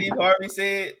what Steve Harvey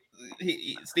said?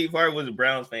 Steve Harvey was a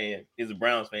Browns fan. He's a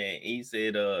Browns fan. He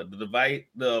said the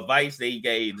advice that he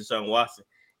gave Deshaun Watson.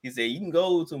 He said you can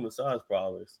go to massage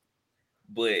parlors,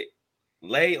 but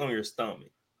lay on your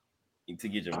stomach to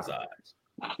get your massage.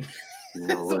 You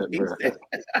know what, bro?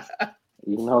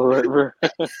 You know what, bro?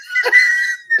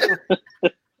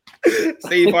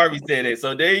 Steve Harvey said it.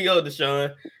 So there you go,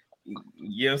 Deshaun.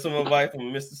 Give some advice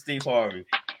from Mr. Steve Harvey.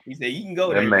 He said you can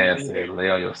go there. That man said lay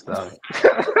on your stomach.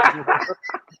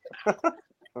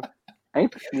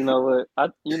 You know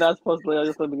what? You're not supposed to lay on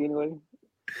your stomach anyway?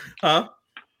 Huh?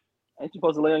 Ain't you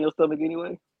supposed to lay on your stomach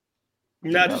anyway?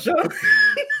 Not Deshaun.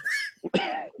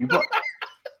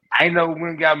 I ain't know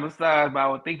when got massaged, but I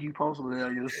would think you supposed to lay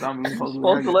on your stomach. You're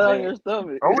supposed to lay on your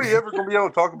stomach. Are we ever gonna be able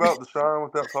to talk about Deshaun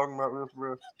without talking about this,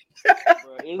 bro?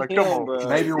 Come on, bro.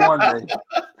 Maybe one day.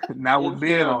 Now we're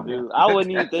being on dude. I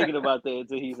wasn't even thinking about that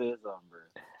until he said something, bro.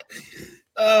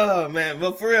 Oh man,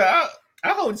 but for real, I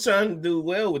hope Deshaun do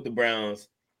well with the Browns.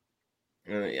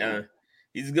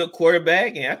 He's a good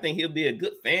quarterback, and I think he'll be a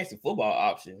good fantasy football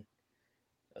option.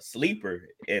 A sleeper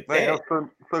at that. That's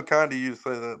so kind of you to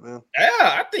say that, man. Yeah,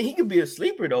 I think he could be a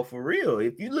sleeper though, for real.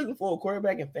 If you're looking for a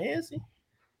quarterback in fantasy,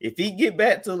 if he get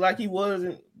back to like he was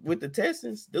with the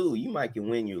Texans, dude, you might can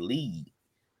win your league.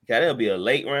 That'll be a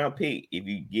late round pick if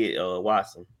you get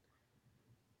Watson.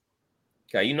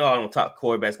 Okay, all the top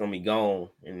quarterbacks gonna be gone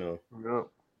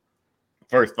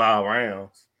first 5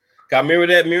 rounds. Remember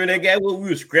that guy we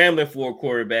were scrambling for a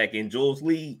quarterback in Joel's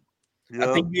league. Yep.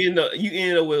 I think you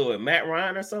ended up with Matt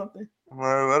Ryan or something. No,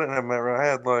 I didn't have Matt Ryan. I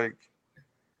had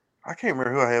I can't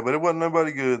remember who I had, but it wasn't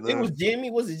nobody good. Though. It was Jimmy.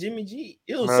 Was it Jimmy G?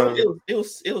 It was No.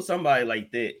 it was somebody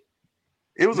like that.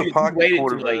 It was a pocket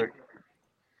quarterback.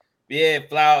 Yeah,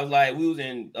 Flowers. Like we was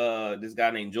in this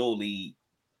guy named Joe League.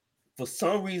 For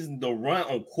some reason, the run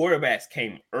on quarterbacks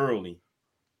came early.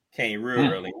 Came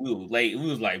real early. We was late. We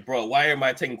was like, bro, why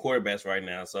everybody taking quarterbacks right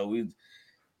now? So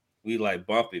we like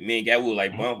bump it. Me and Guy would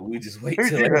like bump it. We just wait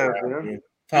till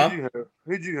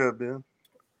Who'd you have, Ben?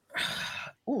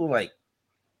 Ooh, like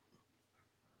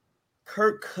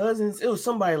Kirk Cousins. It was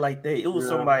somebody like that. It was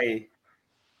somebody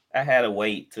I had to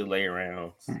wait to lay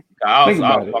around. I was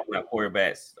talking about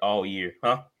quarterbacks all year,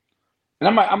 huh?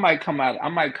 And I might come out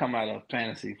of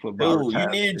fantasy football. Dude, you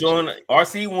need to join.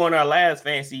 RC won our last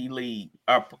fantasy league.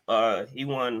 He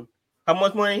won. How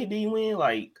much money did he win?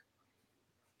 Like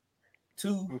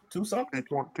two something.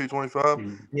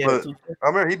 225. Yeah, but I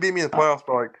remember he beat me in the playoffs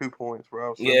by like 2 points, bro. I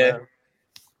was so mad.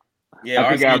 Yeah. I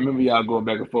think I remember y'all going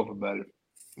back and forth about it.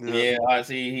 Yeah, RC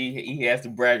he has the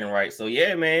bragging right. So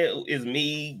yeah, man, it's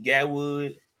me,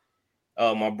 Gatwood,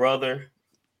 my brother.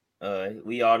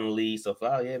 We all in the league. So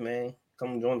yeah, man,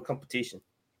 come join the competition.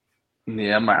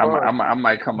 Yeah, I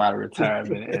might come out of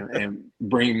retirement and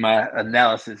bring my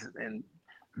analysis and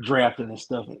drafting and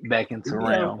stuff back into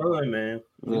round. Fun, man.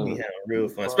 We'll be having real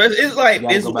fun. Especially it's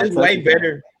way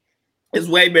better. It's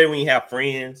way better when you have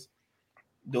friends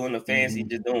doing the fantasy,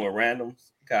 just doing with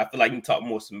randoms. I feel like you talk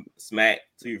more smack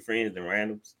to your friends than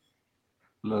randoms.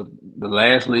 Look, the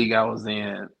last league I was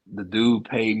in, the dude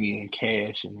paid me in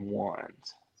cash and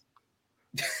ones.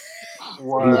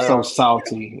 Wow. He was so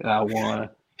salty that I won.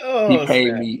 He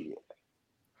paid me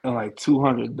like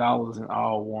 $200 in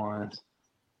all ones.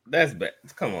 That's bad.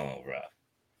 Come on, bro.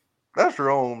 That's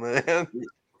wrong, man.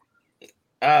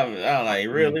 I'm like,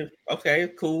 really? Okay,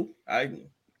 cool. I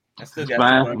still got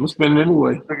fine. I'm gonna spend it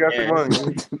anyway. I got your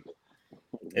money.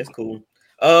 It's cool.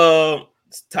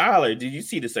 Tyler, did you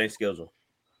see the Saints schedule?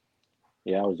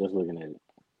 Yeah, I was just looking at it.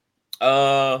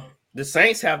 The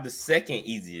Saints have the second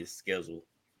easiest schedule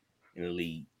in the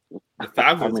league. The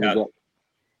Falcons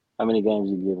how many games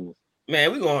you giving us?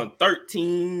 Man, we're going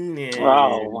 13 and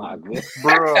oh my god,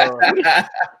 bro.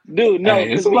 Dude, no,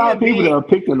 it's a lot of people that are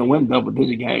picking to win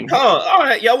double-digit games. Oh, all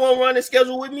right, y'all want to run the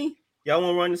schedule with me? Y'all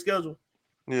want to run the schedule?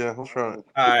 Yeah, let's run it.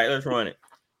 All right, let's run it.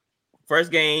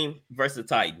 First game versus the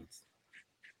Titans.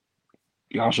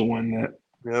 Y'all should win that.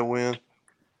 Yeah, win.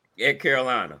 At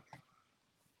Carolina.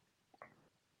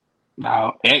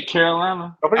 Now, at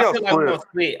Carolina? I feel like we're going to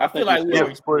split. I feel like we're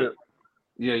going to split.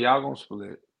 Yeah, y'all going to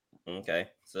split. Okay,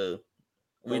 so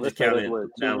we just counted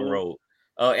down the road.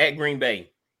 At Green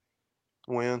Bay.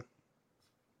 Win.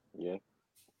 Yeah.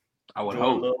 I would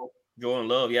hope. Jordan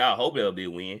Love, yeah, I hope it'll be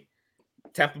a win.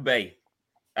 Tampa Bay.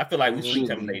 I feel like we sweep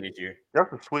Tampa Bay this year. Y'all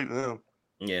can sweep them.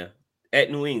 Yeah.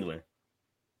 At New England.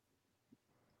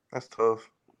 That's tough.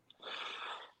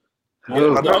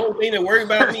 The only thing that worry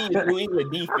about me is New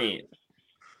England defense.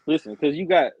 Listen, because you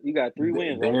got 3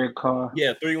 wins. Derek Carr.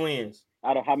 Yeah, 3 wins.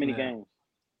 Out of how many games?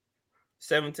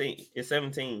 17. It's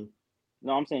 17.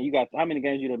 No, I'm saying you got how many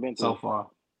games you done been to so far?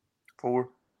 4.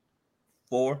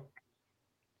 4.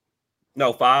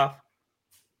 No, 5.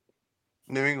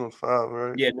 New England's 5,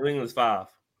 right? Yeah, New England's 5.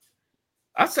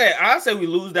 I say we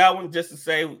lose that one just to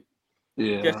say.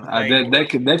 Yeah, that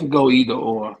could go either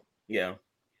or. Yeah.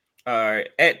 All right,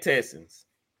 at Texans.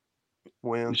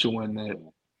 Win. We should win that.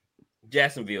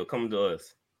 Jacksonville, come to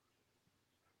us.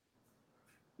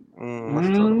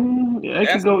 Yeah, it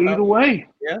can go either way.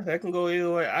 Yeah, that can go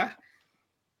either way.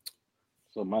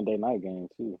 So Monday night game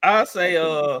too. I'll say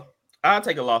I'll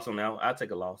take a loss on that one. I'll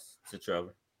take a loss to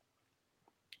Trevor.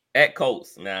 At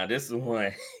Colts. Now this is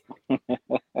one.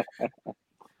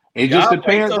 It just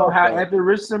depends on how Anthony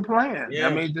Richardson playing. Yeah. I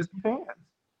mean, it just depends.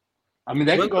 I mean,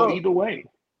 that could go either way.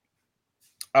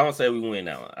 I don't say we win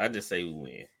that one. I just say we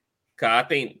win. Cause I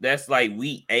think that's like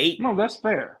week 8. No, that's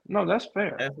fair. That's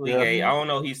week 8. I don't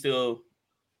know. He's still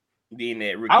being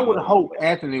that rookie. I would hope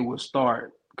Anthony would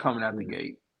start coming out the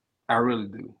gate. I really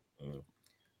do.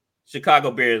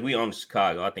 Chicago Bears. We own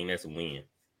Chicago. I think that's a win.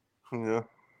 Yeah.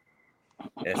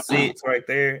 That's 6 right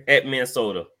there. At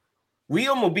Minnesota. We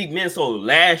almost beat Minnesota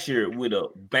last year with a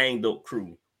banged up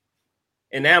crew.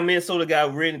 And now Minnesota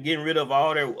getting rid of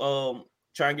all their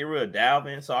trying to get rid of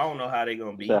Dalvin. So I don't know how they're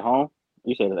gonna be. Is that home?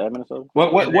 You said it's at Minnesota?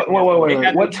 Wait.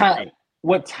 What time?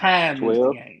 What time 12? is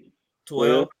the game?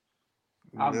 12.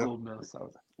 I'll go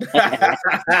Minnesota.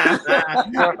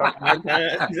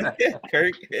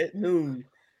 Kirk at noon.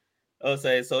 Oh,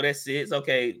 say so that's 6.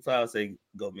 Okay, so I'll say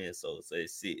go Minnesota. So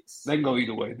it's 6. They can go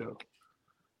either way though.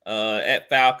 At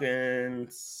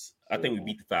Falcons, I think we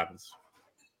beat the Falcons.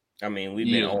 I mean, we've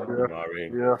been on them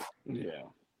already. Yeah.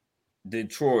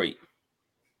 Detroit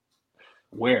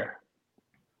Where?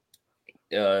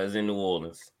 is in New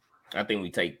Orleans. I think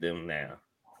we take them now.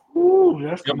 Ooh,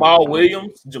 that's Jamal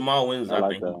Williams, I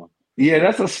like think. that one. Yeah,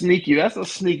 that's a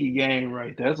sneaky game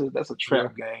right there. That's a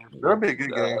trap game. That'd be a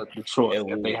good game. Detroit,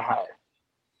 Yeah, if they high.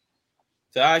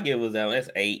 So I give us that one. That's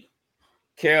 8.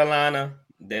 Carolina,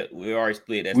 that we already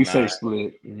split. That's We 9. say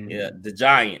split. Mm-hmm. Yeah, the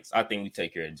Giants. I think we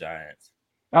take care of the Giants.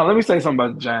 Now, let me say something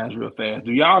about the Giants real fast.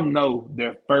 Do y'all know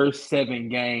their first 7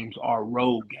 games are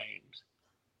road games?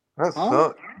 That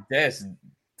sucks.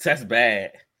 That's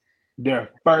bad. Their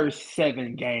first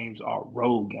 7 games are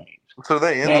road games. So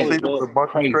they end the season with a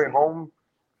bunch of straight home.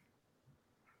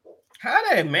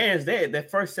 How they manage that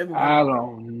first 7 games? I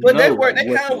don't know. But they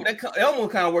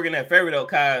almost kind of working that favor though,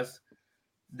 cause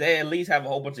they at least have a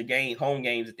whole bunch of home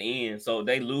games at the end. So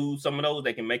they lose some of those,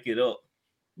 they can make it up.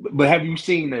 But have you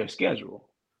seen their schedule?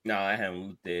 No, I haven't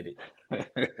looked at it.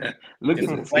 Look at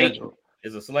the schedule.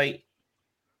 It's a slate.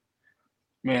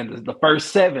 Man, the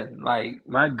first 7, like,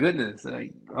 my goodness,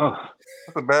 like, oh,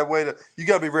 that's a bad way to. You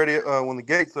gotta be ready when the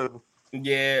gates open.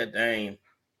 Yeah, dang.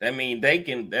 I mean, they're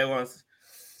gonna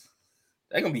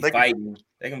be fighting.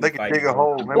 They can dig a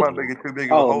hole. They might make it too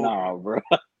big of a hole. No, bro.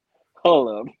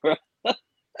 Hold up, bro.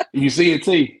 You see it,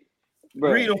 T?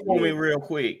 Read them for me real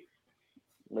quick.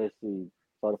 Let's see.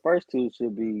 So the first 2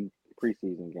 should be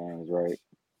preseason games, right?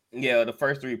 Yeah, the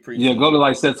first 3 preseason. Yeah, go to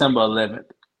like September 11th.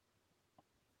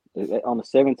 On the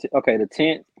 17th, okay, the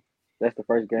 10th. That's the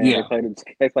first game. Yeah.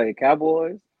 They play the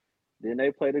Cowboys. Then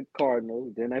they play the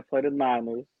Cardinals. Then they play the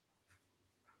Niners.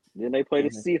 Then they play the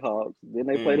Seahawks. Then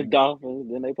they play the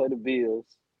Dolphins. Then they play the Bills.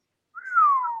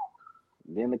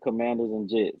 Then the Commanders and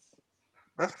Jets.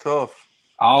 That's tough.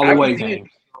 All the way games.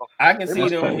 I can see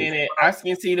them winning. I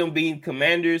can see them beating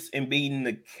Commanders and beating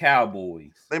the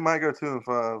Cowboys. They might go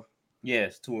 2-5.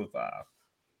 Yes, 2-5.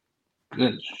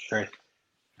 Good. Great.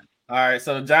 All right,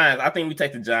 so the Giants. I think we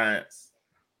take the Giants.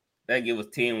 That give us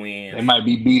 10 wins. They might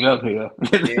be beat up here.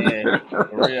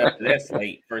 Yeah, that's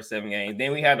late. First 7 games.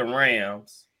 Then we have the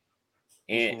Rams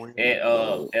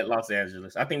at Los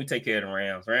Angeles. I think we take care of the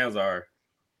Rams. Rams are.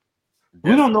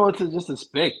 We don't know what to just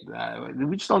expect.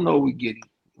 We just don't know what we're getting.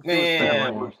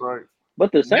 Man,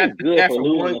 but the Saints good for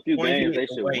losing a few games. They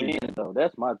should win, though.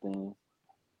 That's my thing.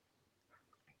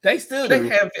 They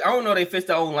have. I don't know. They fixed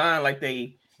their own line like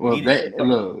they. Well,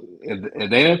 look. If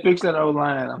they didn't fix that old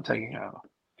line, I'm taking out.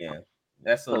 Yeah,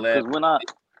 that's a because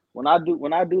when I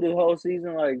do the whole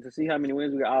season, like to see how many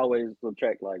wins we got, I always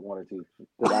subtract like 1 or 2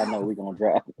 because I know we're gonna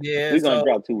drop. Yeah, we're gonna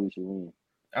drop 2. We should win.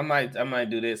 I might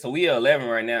do this. So we are 11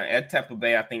 right now at Tampa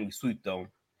Bay. I think we sweep them.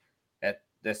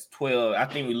 That's 12. I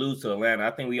think we lose to Atlanta.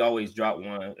 I think we always drop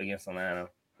 1 against Atlanta.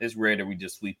 It's rare that we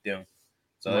just sweep them.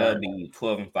 So that'll be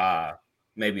 12-5,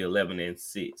 maybe 11-6.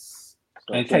 So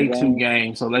they take 2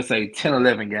 games, so let's say 10,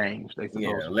 11 games. They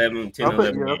 11, 10,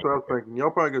 11. Yeah, that's what I was thinking. Y'all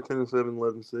probably go 10-7,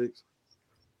 11-6.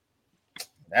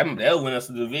 That'll win us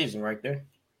the division right there.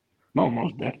 No,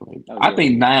 most definitely. I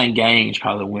think 9 games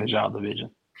probably wins y'all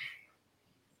division.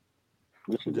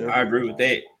 I agree with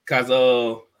that. Because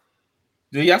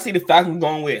do y'all see the Falcons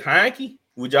going with Heineke?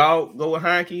 Would y'all go with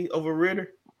Heineke over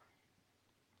Ritter?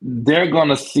 They're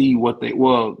gonna see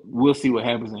we'll see what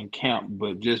happens in camp,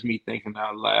 but just me thinking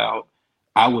out loud,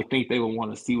 I would think they would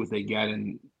want to see what they got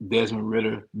in Desmond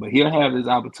Ritter, but he'll have his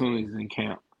opportunities in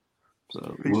camp.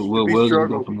 So we'll just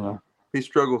go from there. He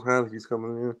struggles. Heineke's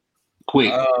coming in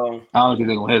quick. I don't think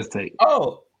they're gonna hesitate.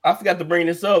 Oh, I forgot to bring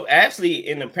this up. Actually,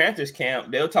 in the Panthers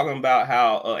camp, they were talking about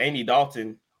how Andy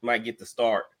Dalton might get the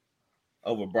start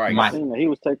over Bryce. He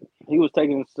was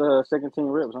taking second team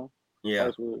reps, huh?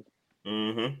 Yeah.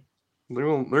 Mm-hmm.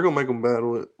 They're gonna make them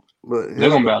battle it, but they're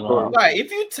gonna battle it. Like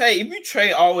if you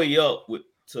trade all the way up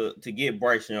to get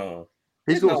Bryce Young,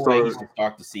 he's gonna way he should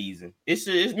start the season.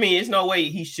 It's no way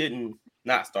he shouldn't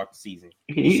not start the season.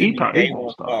 He should be a day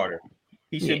one starter.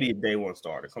 He should be a day 1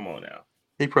 starter. Come on now.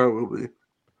 He probably will be.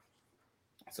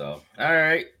 So all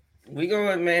right, we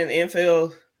going, man.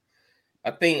 NFL.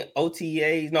 I think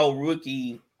OTAs, no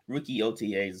rookie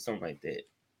OTAs or something like that.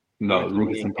 No,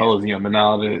 rookie symposium and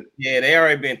all that. Yeah, they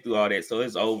already been through all that, so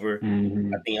it's over.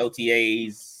 Mm-hmm. I think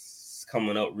OTAs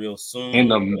coming up real soon. In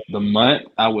the month,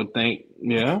 I would think.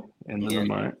 Yeah, in the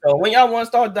month. So when y'all want to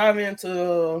start diving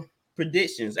into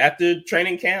predictions after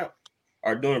training camp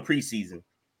or during preseason?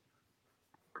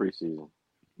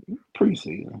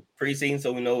 Preseason,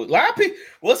 so we know a lot of people.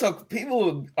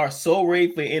 People are so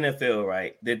ready for NFL,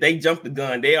 right? That they jumped the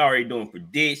gun. They already doing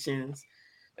predictions.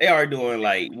 They are doing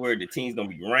like where the team's gonna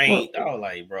be ranked. I was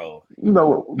like, bro,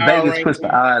 Vegas puts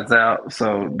the odds out,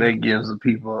 so that gives the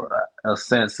people a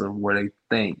sense of where they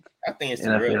think I think it's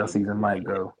NFL season might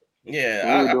go.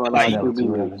 Yeah, When we doing I our feel like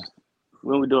QB list.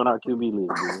 When we doing our QB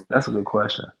list, dude. That's a good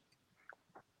question.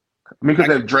 I mean, because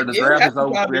the it would draft have is to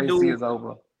over, probably free agency is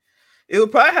over. It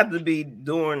would probably have to be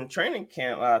during training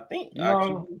camp. I think.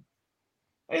 No,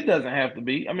 it doesn't have to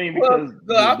be. I mean, Well, because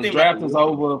I the think about draft is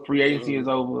over, free agency is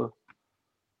over.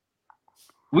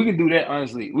 We can do that,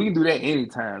 honestly. We can do that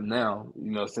anytime now,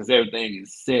 since everything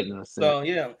is set in a set. So,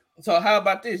 yeah. So, how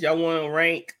about this? Y'all want to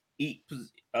rank,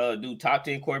 do top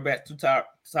 10 quarterbacks,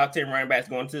 top 10 running backs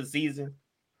going into the season?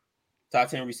 Top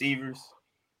 10 receivers?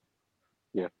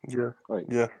 Yeah.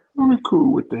 I'm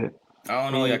cool with that. I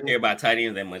don't know. Y'all care about tight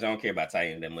ends that much. I don't care about tight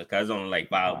ends that much because it's only like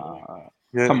 5 of them.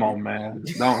 Yeah. Come on, man.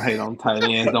 Don't hate on tight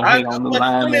ends. Don't hate on the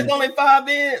linemen. There's only 5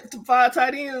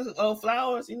 tight ends of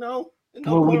Flowers, No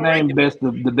well, we named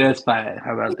the best 5.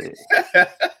 How about that?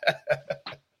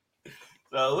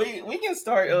 So we can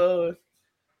start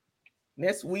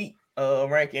next week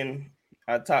ranking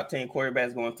our top 10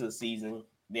 quarterbacks going to the season.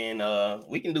 Then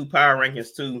we can do power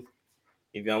rankings too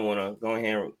if y'all want to go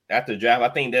ahead after the draft. I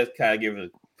think that's kind of give us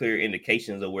clear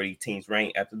indications of where these teams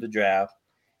rank after the draft.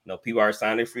 People are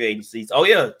signing their free agencies. Oh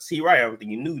yeah, Right. I don't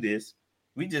think you knew this.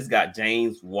 We just got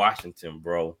James Washington,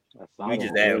 bro. We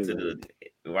just added him to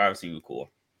the wide receiver core.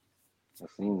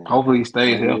 Hopefully he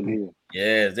stays healthy.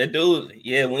 Yes, that dude.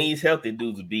 Yeah, when he's healthy,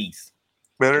 dude's a beast.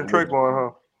 Better than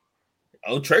Traquan, huh?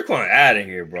 Oh, Traquan out of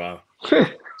here, bro.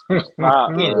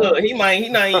 Stop, He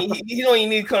don't even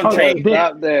need to come change.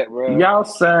 Stop that, bro. Y'all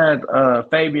signed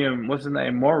Fabian, what's his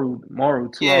name? Moru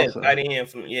too. Yeah, also. tight end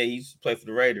he used to play for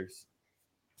the Raiders.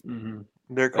 Mm-hmm.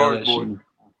 Derek Carr's boy.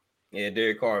 Yeah,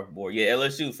 Derek Carr's boy. Yeah,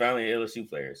 LSU, finally an LSU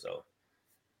player. So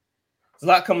there's a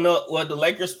lot coming up. Well, the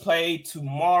Lakers play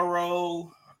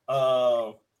tomorrow.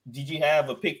 Did you have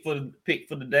a pick for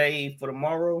the day for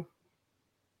tomorrow?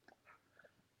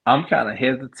 I'm kind of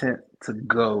hesitant to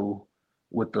go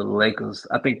with the Lakers.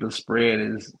 I think the spread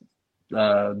is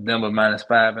Denver minus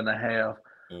 5.5.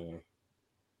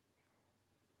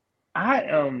 I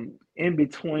am in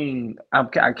between. I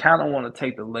kind of want to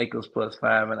take the Lakers plus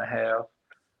 5.5,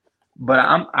 but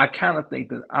I kind of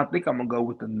think I'm gonna go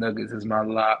with the Nuggets as my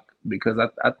lock because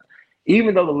I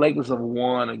even though the Lakers have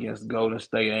won against Golden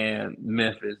State and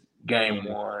Memphis game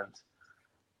ones,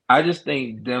 I just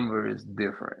think Denver is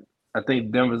different. I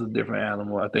think Denver's a different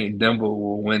animal. I think Denver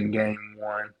will win game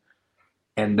 1,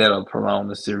 and that'll prolong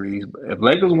the series. But if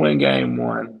Lakers win game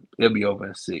 1, it'll be over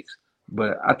in 6.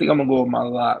 But I think I'm going to go with my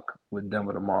lock with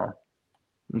Denver tomorrow.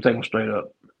 I'm taking them straight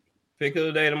up. Pick of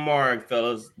the day tomorrow,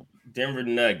 fellas. Denver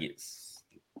Nuggets.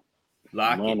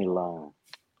 Lock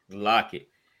it.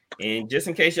 And just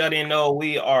in case y'all didn't know,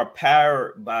 we are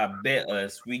powered by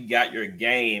BetUs. We got your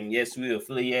game. Yes, we're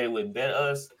affiliated with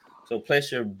BetUs. So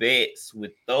place your bets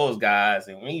with those guys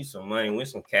and win some money, win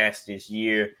some cash this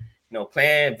year.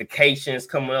 Plan vacations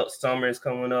coming up, summer's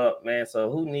coming up, man.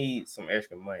 So who needs some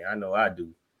extra money? I know I do.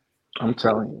 I'm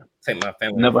telling you. Take my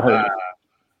family. Never heard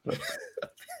it.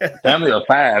 Family of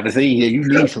 5 is here. You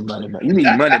need some money, man. You need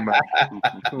money.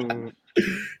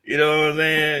 You know what I'm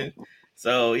saying?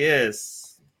 So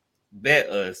yes,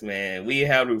 BetUs, man. We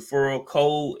have a referral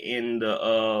code in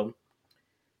the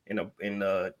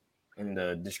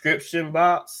description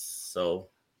box. So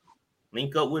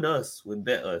link up with us with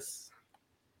BetUs.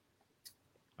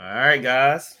 All right,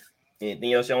 guys.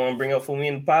 Anything else y'all want to bring up for me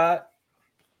in the pod?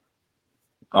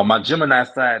 On my Gemini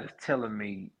side is telling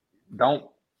me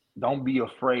don't be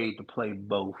afraid to play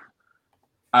both.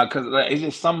 Because it's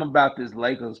just something about this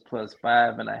Lakers plus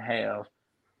 5.5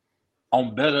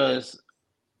 on BetUs.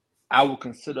 I would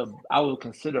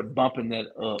consider bumping that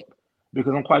up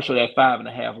because I'm quite sure that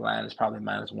 5.5 line is probably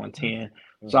minus 110.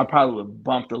 So I probably would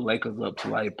bump the Lakers up to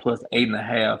like plus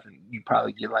 8.5, and you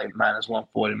probably get like minus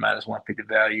 140, minus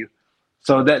 150 value.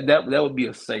 So that would be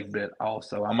a safe bet.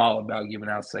 Also, I'm all about giving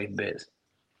out safe bets.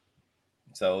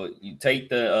 So you take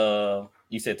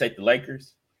you said take the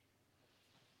Lakers.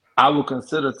 I would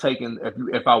consider taking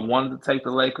if I wanted to take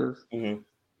the Lakers. Mm-hmm.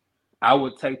 I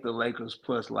would take the Lakers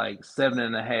plus like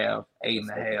 7.5,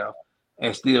 8.5,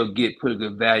 and still get pretty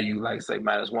good value, like say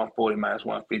minus 140, minus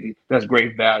 150. That's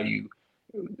great value.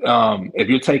 If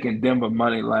you're taking Denver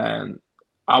money line,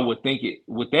 I would think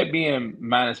with that being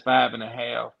minus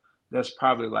 5.5, that's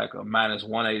probably like a minus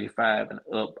 185 and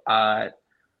up odd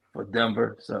for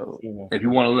Denver. So if you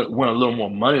want to win a little more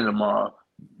money tomorrow,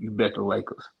 you bet the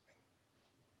Lakers.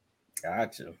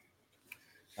 Gotcha.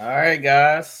 All right,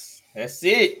 guys. That's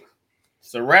it.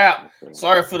 It's a wrap.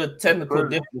 Sorry for the technical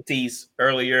difficulties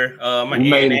earlier. I'm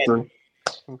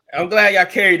glad y'all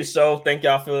carried the show. Thank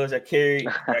y'all, fellas. Y'all carried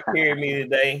me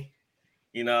today.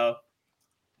 I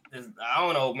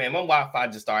don't know, man. My Wi-Fi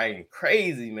just started acting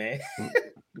crazy, man.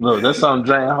 Look, that's something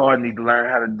James Harden need to learn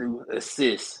how to do.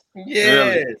 Assist.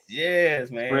 Yes,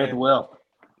 man. Spread the wealth.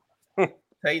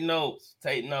 Take notes.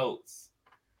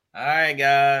 All right,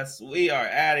 guys. We are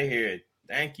out of here.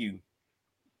 Thank you.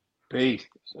 Peace.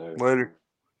 Later.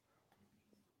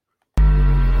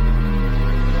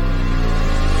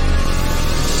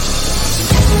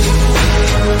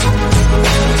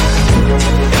 We'll be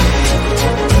right back.